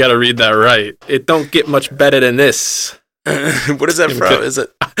 You got to read that right. It don't get much better than this. What is that from? Is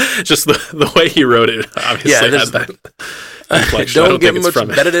it just the way he wrote it? Obviously, had that inflection. Don't get much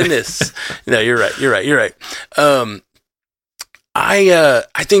better than this. No, you're right. I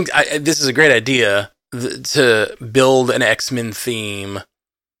think this is a great idea to build an X-Men theme,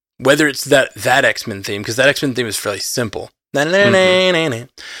 whether it's that X-Men theme, because that X-Men theme is fairly simple.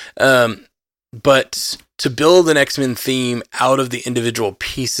 But to build an X-Men theme out of the individual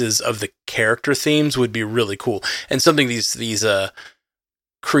pieces of the character themes would be really cool, and something these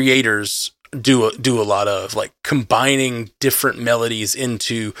creators do a lot of, like combining different melodies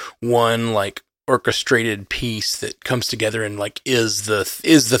into one like orchestrated piece that comes together and like is the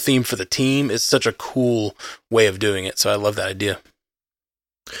theme for the team. Is such a cool way of doing it. So I love that idea.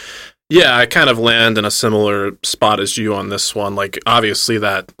 Yeah, I kind of land in a similar spot as you on this one. Like, obviously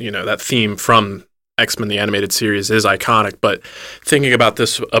that theme from X-Men the Animated Series is iconic, but thinking about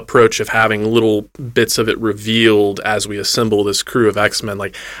this approach of having little bits of it revealed as we assemble this crew of X-Men,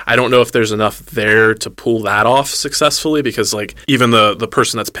 like, I don't know if there's enough there to pull that off successfully, because like even the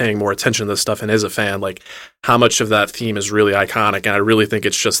person that's paying more attention to this stuff and is a fan, like how much of that theme is really iconic, and I really think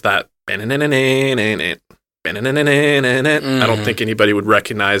it's just that I don't think anybody would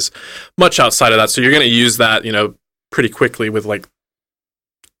recognize much outside of that. So you're going to use that, pretty quickly with like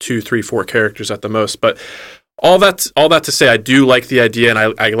 2, 3, 4 characters at the most. But all that to say, I do like the idea, and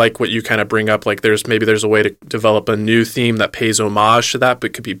I like what you kind of bring up. Like there's a way to develop a new theme that pays homage to that,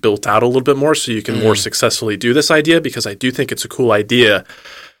 but could be built out a little bit more so you can more successfully do this idea, because I do think it's a cool idea.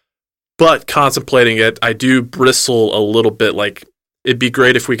 But contemplating it, I do bristle a little bit. Like, it'd be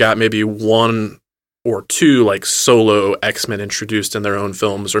great if we got maybe 1 or 2 like solo X-Men introduced in their own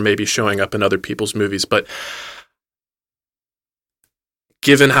films, or maybe showing up in other people's movies. But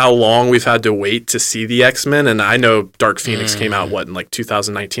given how long we've had to wait to see the X-Men, and I know Dark Phoenix came out in like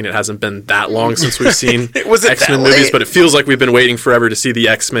 2019. It hasn't been that long since we've seen X-Men movies, but it feels like we've been waiting forever to see the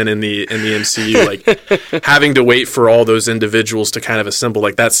X-Men in the MCU. Like having to wait for all those individuals to kind of assemble,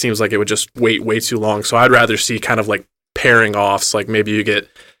 like that seems like it would just wait way too long. So I'd rather see kind of like pairing offs, like maybe you get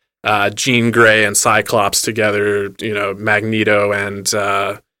Jean Grey and Cyclops together, Magneto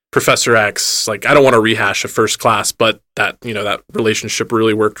and Professor X. Like, I don't want to rehash a First Class, but that that relationship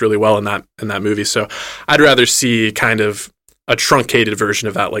really worked really well in that movie. So I'd rather see kind of a truncated version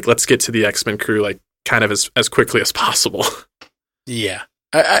of that. Like, let's get to the X-Men crew like kind of as quickly as possible. Yeah,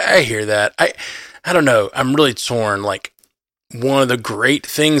 I hear that. I don't know. I'm really torn. Like, one of the great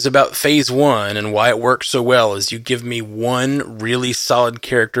things about Phase 1 and why it works so well is you give me one really solid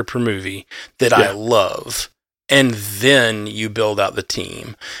character per movie that I love, and then you build out the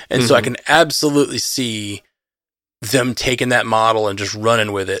team. And so I can absolutely see them taking that model and just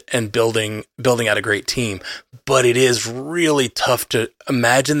running with it and building out a great team. But it is really tough to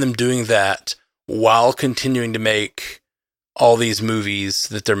imagine them doing that while continuing to make all these movies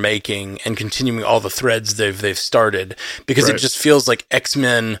that they're making and continuing all the threads they've started, because it just feels like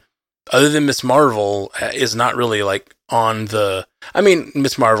X-Men, other than Ms. Marvel, is not really like on the. I mean,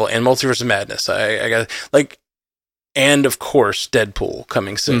 Ms. Marvel and Multiverse of Madness. I got like, and of course Deadpool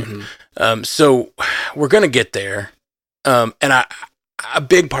coming soon. So we're gonna get there, and a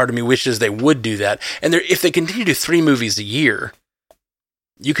big part of me wishes they would do that. And if they continue to do 3 movies a year,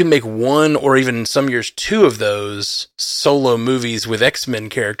 you can make 1 or even in some years 2 of those solo movies with X-Men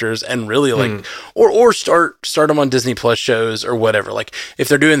characters, and really like, or start them on Disney Plus shows or whatever. Like if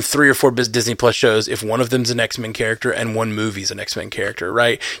they're doing 3 or 4 Disney Plus shows, if one of them's an X-Men character and 1 movie's an X-Men character,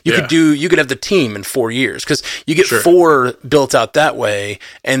 right? You could have the team in 4 years, because you get 4 built out that way,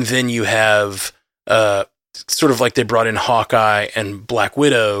 and then you have sort of like they brought in Hawkeye and Black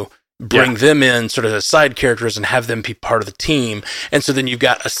Widow. Bring them in sort of as side characters and have them be part of the team. And so then you've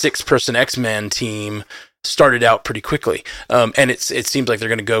got a 6-person X-Men team started out pretty quickly. And it seems like they're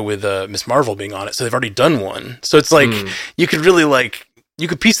going to go with Ms. Marvel being on it. So they've already done 1. So it's like, you could really you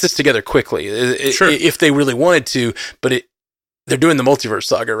could piece this together quickly if they really wanted to, but they're doing the Multiverse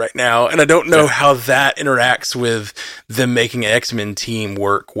Saga right now. And I don't know how that interacts with them making an X-Men team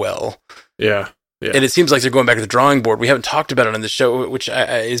work well. Yeah. Yeah. And it seems like they're going back to the drawing board. We haven't talked about it on the show, which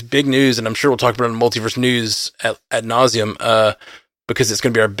is big news, and I'm sure we'll talk about it on Multiverse News ad nauseum, because it's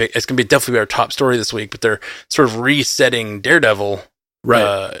going to be definitely our top story this week. But they're sort of resetting Daredevil,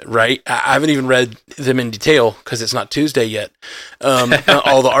 right? I haven't even read them in detail because it's not Tuesday yet. All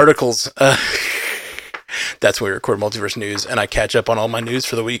the articles. That's when we record Multiverse News, and I catch up on all my news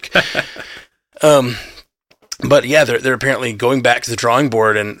for the week. But yeah, they're apparently going back to the drawing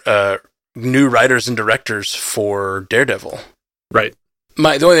board and new writers and directors for Daredevil. Right.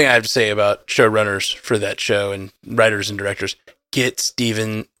 The only thing I have to say about showrunners for that show and writers and directors, get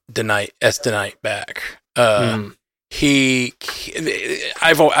Stephen DeKnight back.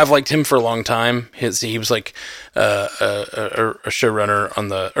 I've liked him for a long time. He was like a showrunner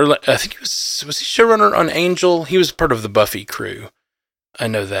on I think was he showrunner on Angel? He was part of the Buffy crew. I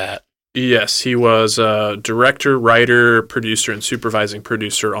know that. Yes, he was director, writer, producer, and supervising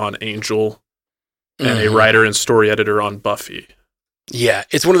producer on Angel, and a writer and story editor on Buffy. Yeah,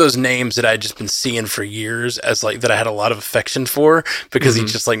 it's one of those names that I'd just been seeing for years as like that I had a lot of affection for, because he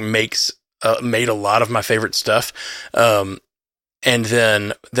just like made a lot of my favorite stuff. And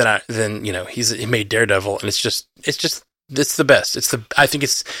then he made Daredevil, and it's the best. I think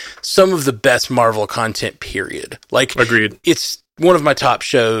it's some of the best Marvel content, period. Like, agreed. It's one of my top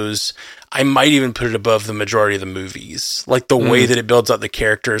shows. I might even put it above the majority of the movies. Like the way that it builds out the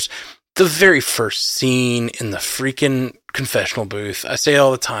characters. The very first scene in the freaking confessional booth. I say it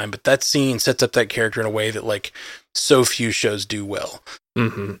all the time, but that scene sets up that character in a way that like so few shows do well.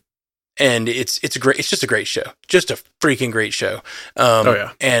 Mm-hmm. And it's just a great show. Just a freaking great show.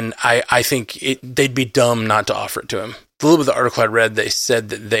 And I think they'd be dumb not to offer it to him. A little bit of the article I read, they said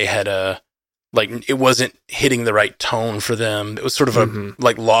that they had it wasn't hitting the right tone for them. It was sort of a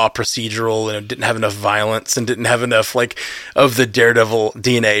law procedural, and it didn't have enough violence and didn't have enough of the Daredevil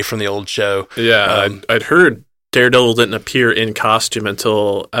DNA from the old show. Yeah, I'd heard Daredevil didn't appear in costume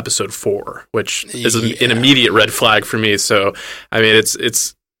until episode 4, which is an immediate red flag for me. So, I mean,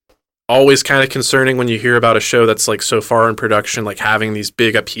 it's always kind of concerning when you hear about a show that's like so far in production, like having these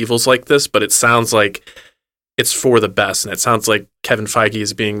big upheavals like this, but it sounds like it's for the best. And it sounds like Kevin Feige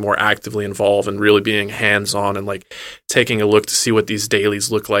is being more actively involved and really being hands-on and like taking a look to see what these dailies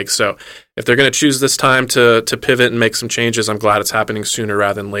look like. So if they're going to choose this time to pivot and make some changes, I'm glad it's happening sooner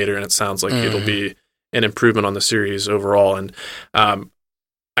rather than later. And it sounds like it'll be an improvement on the series overall. And I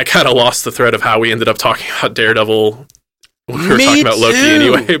kind of lost the thread of how we ended up talking about Daredevil. We were talking about Loki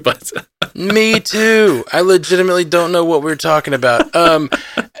anyway, but me too. I legitimately don't know what we were talking about.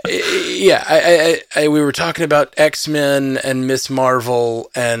 We were talking about X-Men and Ms.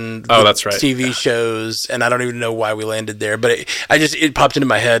 Marvel and that's right. TV shows, and I don't even know why we landed there, but it popped into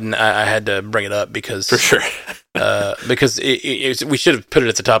my head, and I had to bring it up because for sure. Because we should have put it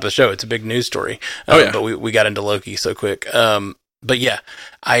at the top of the show. It's a big news story. But we got into Loki so quick. But yeah,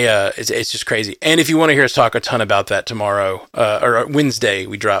 it's just crazy. And if you want to hear us talk a ton about that tomorrow, or Wednesday,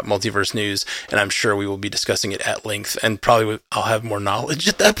 we drop Multiverse News, and I'm sure we will be discussing it at length, and probably I'll have more knowledge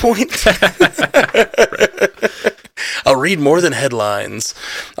at that point. I'll read more than headlines.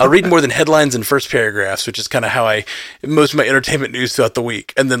 I'll read more than headlines and first paragraphs, which is kind of how most of my entertainment news throughout the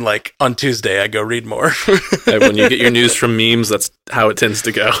week. And then like on Tuesday, I go read more. When you get your news from memes, that's how it tends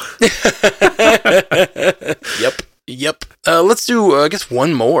to go. Yep. Yep. Let's do, I guess,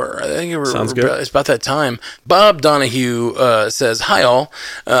 one more. I think Sounds good. It's about that time. Bob Donahue says, "Hi, all.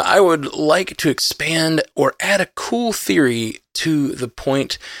 I would like to expand or add a cool theory to the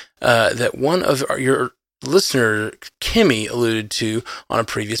point that one of your listener, Kimmy, alluded to on a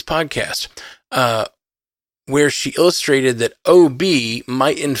previous podcast, where she illustrated that OB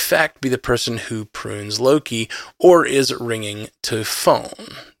might in fact be the person who prunes Loki or is ringing to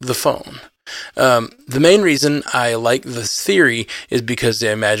the phone. The main reason I like this theory is because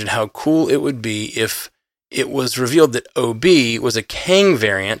I imagine how cool it would be if it was revealed that OB was a Kang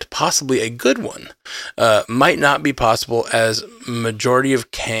variant, possibly a good one. Might not be possible as majority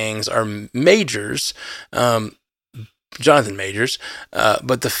of Kangs are Majors, Jonathan Majors,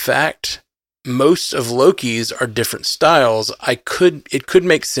 but the fact most of Loki's are different styles, it could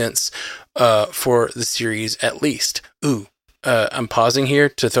make sense for the series at least. I'm pausing here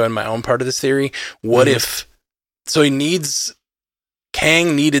to throw in my own part of this theory. What if, so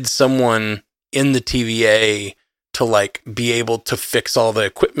Kang needed someone in the TVA to like be able to fix all the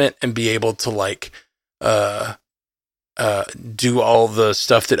equipment and be able to like do all the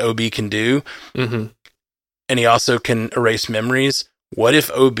stuff that OB can do. Mm-hmm. And he also can erase memories. What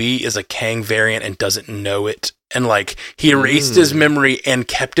if OB is a Kang variant and doesn't know it? And like he erased his memory and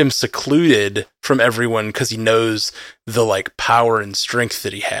kept him secluded from everyone because he knows the like power and strength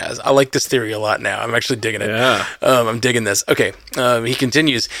that he has. I like this theory a lot now. I'm actually digging it. Yeah. I'm digging this. Okay. He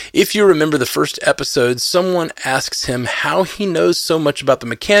continues. If you remember the first episode, someone asks him how he knows so much about the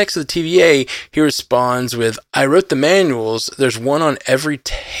mechanics of the TVA. He responds with, "I wrote the manuals. There's one on every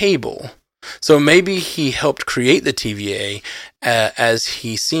table." So maybe he helped create the TVA, as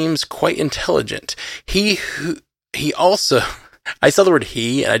he seems quite intelligent. He also, I saw the word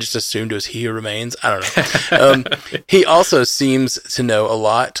he, and I just assumed it was He Who Remains. I don't know. He also seems to know a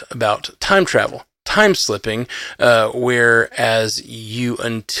lot about time travel, time slipping, whereas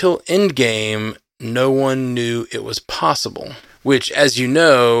until Endgame, no one knew it was possible. Which, as you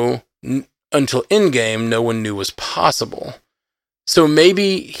know, until Endgame, no one knew was possible. So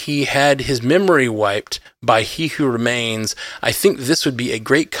maybe he had his memory wiped by He Who Remains. I think this would be a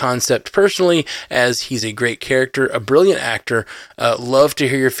great concept personally, as he's a great character, a brilliant actor. Love to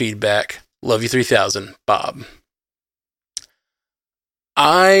hear your feedback. Love you 3000, Bob.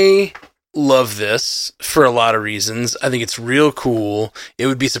 I love this for a lot of reasons. I think it's real cool. It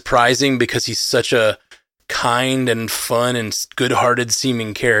would be surprising because he's such a kind and fun and good-hearted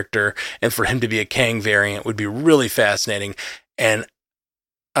seeming character, and for him to be a Kang variant would be really fascinating. And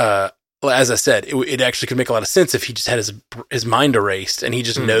as I said, it actually could make a lot of sense if he just had his mind erased and he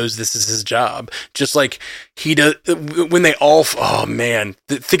just knows this is his job. Just like he does when they all, oh man,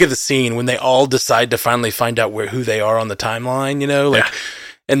 think of the scene when they all decide to finally find out who they are on the timeline, you know, like,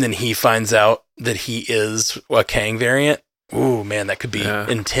 and then he finds out that he is a Kang variant. Ooh, man, that could be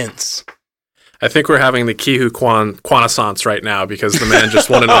intense. I think we're having the Ke Huy Quan Renaissance right now because the man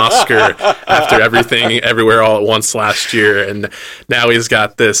just won an Oscar after Everything Everywhere All at Once last year, and now he's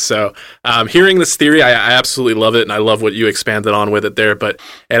got this. So hearing this theory, I absolutely love it, and I love what you expanded on with it there, but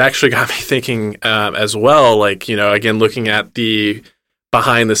it actually got me thinking as well, like, you know, again, looking at the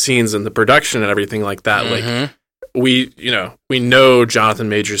behind the scenes and the production and everything like that, like we know Jonathan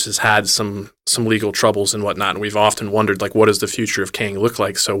Majors has had some legal troubles and whatnot, and we've often wondered, like, what does the future of Kang look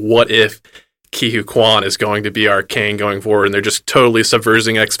like? So what if Ke Huy Quan is going to be our Kang going forward, and they're just totally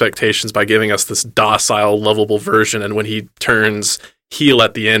subversing expectations by giving us this docile, lovable version, and when he turns heel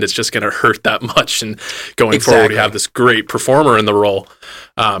at the end, it's just going to hurt that much, and going forward, we have this great performer in the role.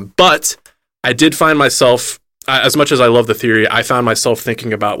 But I did find myself, as much as I love the theory, I found myself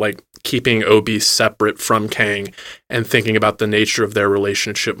thinking about, like, keeping OB separate from Kang and thinking about the nature of their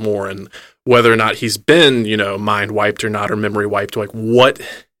relationship more, and whether or not he's been, you know, mind wiped or not, or memory wiped, like, what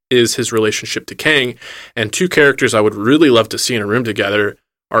is his relationship to Kang. And two characters I would really love to see in a room together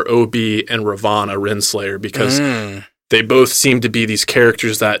are OB and Ravonna Renslayer, because they both seem to be these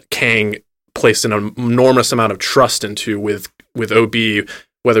characters that Kang placed an enormous amount of trust into with OB,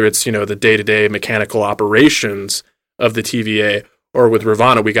 whether it's, you know, the day-to-day mechanical operations of the TVA, or with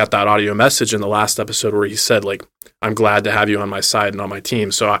Ravonna, we got that audio message in the last episode where he said, like, I'm glad to have you on my side and on my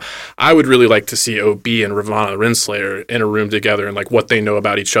team. So I would really like to see OB and Ravonna Renslayer in a room together, and like what they know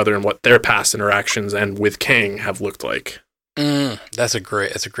about each other and what their past interactions and with Kang have looked like. That's a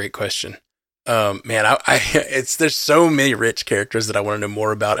great question. Man, there's so many rich characters that I want to know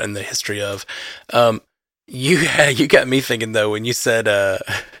more about and the history of. You got me thinking though when you said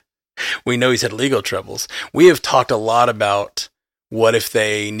we know he's had legal troubles. We have talked a lot about what if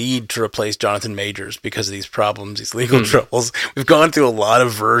they need to replace Jonathan Majors because of these problems, these legal troubles? We've gone through a lot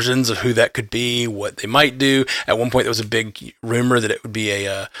of versions of who that could be, what they might do. At one point, there was a big rumor that it would be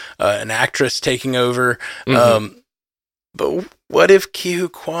an actress taking over. But what if Ke Huy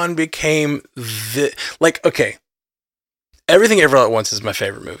Quan became okay, Everything Everywhere at Once is my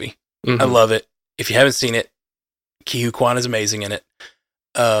favorite movie. I love it. If you haven't seen it, Ke Huy Quan is amazing in it.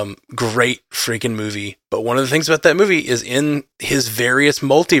 Great freaking movie. But one of the things about that movie is in his various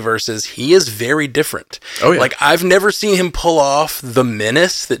multiverses, he is very different. Oh, yeah. Like, I've never seen him pull off the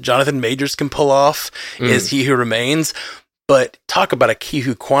menace that Jonathan Majors can pull off as He Who Remains. But talk about a Ke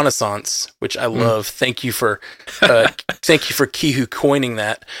Huy Quanaissance, which I love. Thank you for Ke Huy coining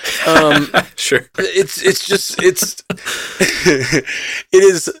that. Sure. It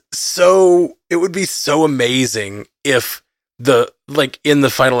would be so amazing if in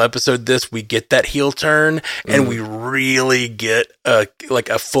the final episode we get that heel turn and we really get a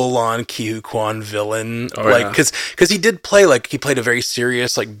full on Ke Huy Quan villain. Cause he did play he played a very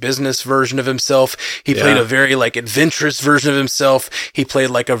serious business version of himself. He played a very adventurous version of himself. He played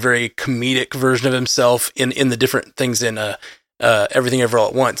a very comedic version of himself in the different things in Everything Everywhere All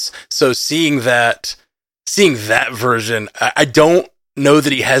at Once. So seeing that version, I don't know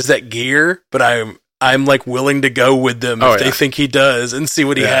that he has that gear, but I'm willing to go with them if they think he does and see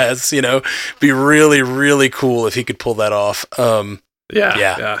what he has, be really, really cool if he could pull that off. I would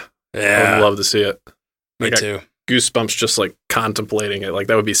love to see it. Me too. Goosebumps just contemplating it.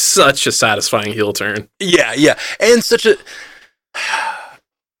 That would be such a satisfying heel turn. Yeah. Yeah. And such a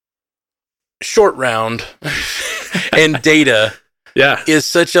Short Round and Data is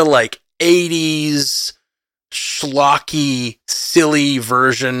such a 80s schlocky, silly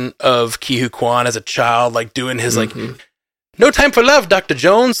version of Ke Huy Quan as a child, doing his no time for love, Dr.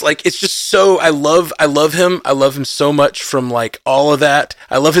 Jones. It's just so I love him. I love him so much from all of that.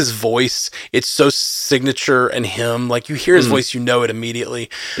 I love his voice. It's so signature and him. You hear his voice, you know it immediately.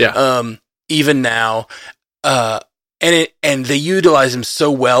 Yeah. Even now. And they utilize him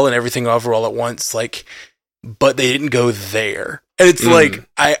so well in Everything Overall at Once, but they didn't go there. And it's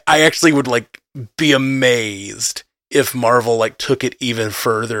I actually would be amazed if Marvel took it even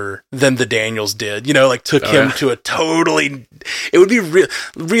further than the Daniels did, took him to a totally, it would be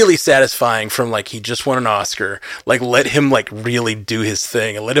really satisfying from he just won an Oscar, let him really do his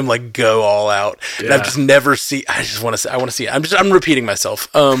thing and let him go all out. Yeah. And I've just never I want to see it. I'm repeating myself.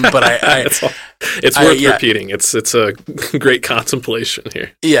 But it's worth repeating. It's a great contemplation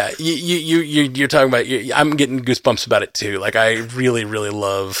here. Yeah. You're talking about, I'm getting goosebumps about it too. I really, really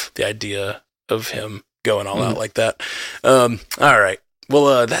love the idea of him going all out like that. All right.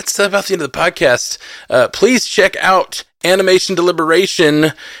 Well, that's about the end of the podcast. Please check out Animation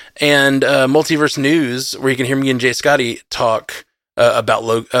Deliberation and Multiverse News, where you can hear me and Jay Scotty talk about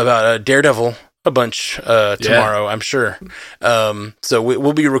Daredevil a bunch tomorrow, I'm sure. So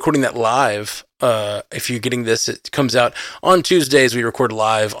we'll be recording that live. If you're getting this, it comes out on Tuesdays. We record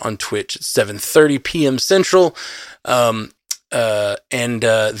live on Twitch at 7:30 p.m. Central. Then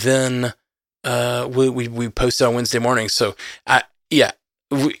we post it on Wednesday morning. So I've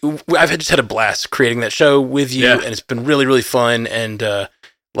just had a blast creating that show with you, and it's been really, really fun. And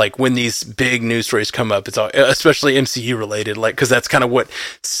when these big news stories come up, it's all, especially MCU related, because that's kind of what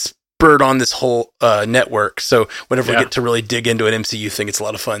spurred on this whole network. So whenever we get to really dig into an MCU thing, it's a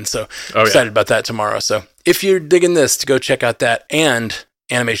lot of fun. So excited about that tomorrow. So if you're digging this, to go check out that and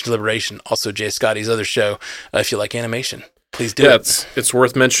Animation Deliberation, also Jay Scotty's other show, if you like animation. Please do it. It's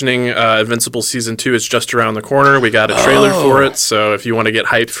worth mentioning Invincible Season 2 is just around the corner. We got a trailer for it, so if you want to get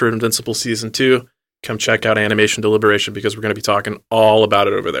hyped for Invincible Season 2, come check out Animation Deliberation, because we're going to be talking all about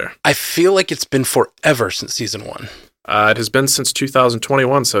it over there. I feel like it's been forever since Season 1. It has been since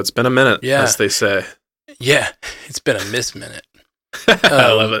 2021, so it's been a minute, as they say. Yeah, it's been a minute.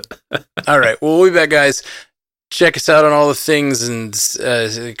 I love it. All right, well, we'll be back, guys. Check us out on all the things, and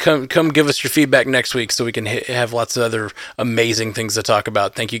come give us your feedback next week so we can have lots of other amazing things to talk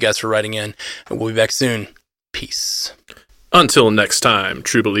about. Thank you guys for writing in, and we'll be back soon. Peace. Until next time,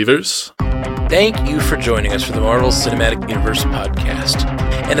 true believers. Thank you for joining us for the Marvel Cinematic Universe podcast.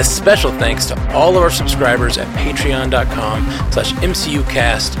 And a special thanks to all of our subscribers at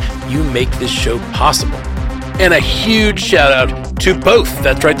patreon.com/MCUcast. You make this show possible. And a huge shout out to both,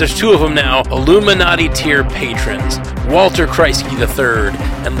 that's right, there's two of them now, Illuminati tier patrons, Walter Kreisky III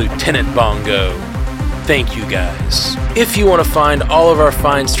and Lieutenant Bongo. Thank you guys. If you want to find all of our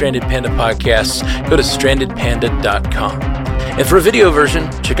fine Stranded Panda podcasts, go to strandedpanda.com. And for a video version,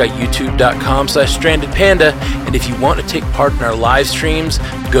 check out youtube.com/strandedpanda. And if you want to take part in our live streams,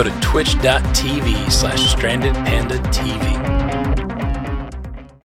 go to twitch.tv/strandedpandatv.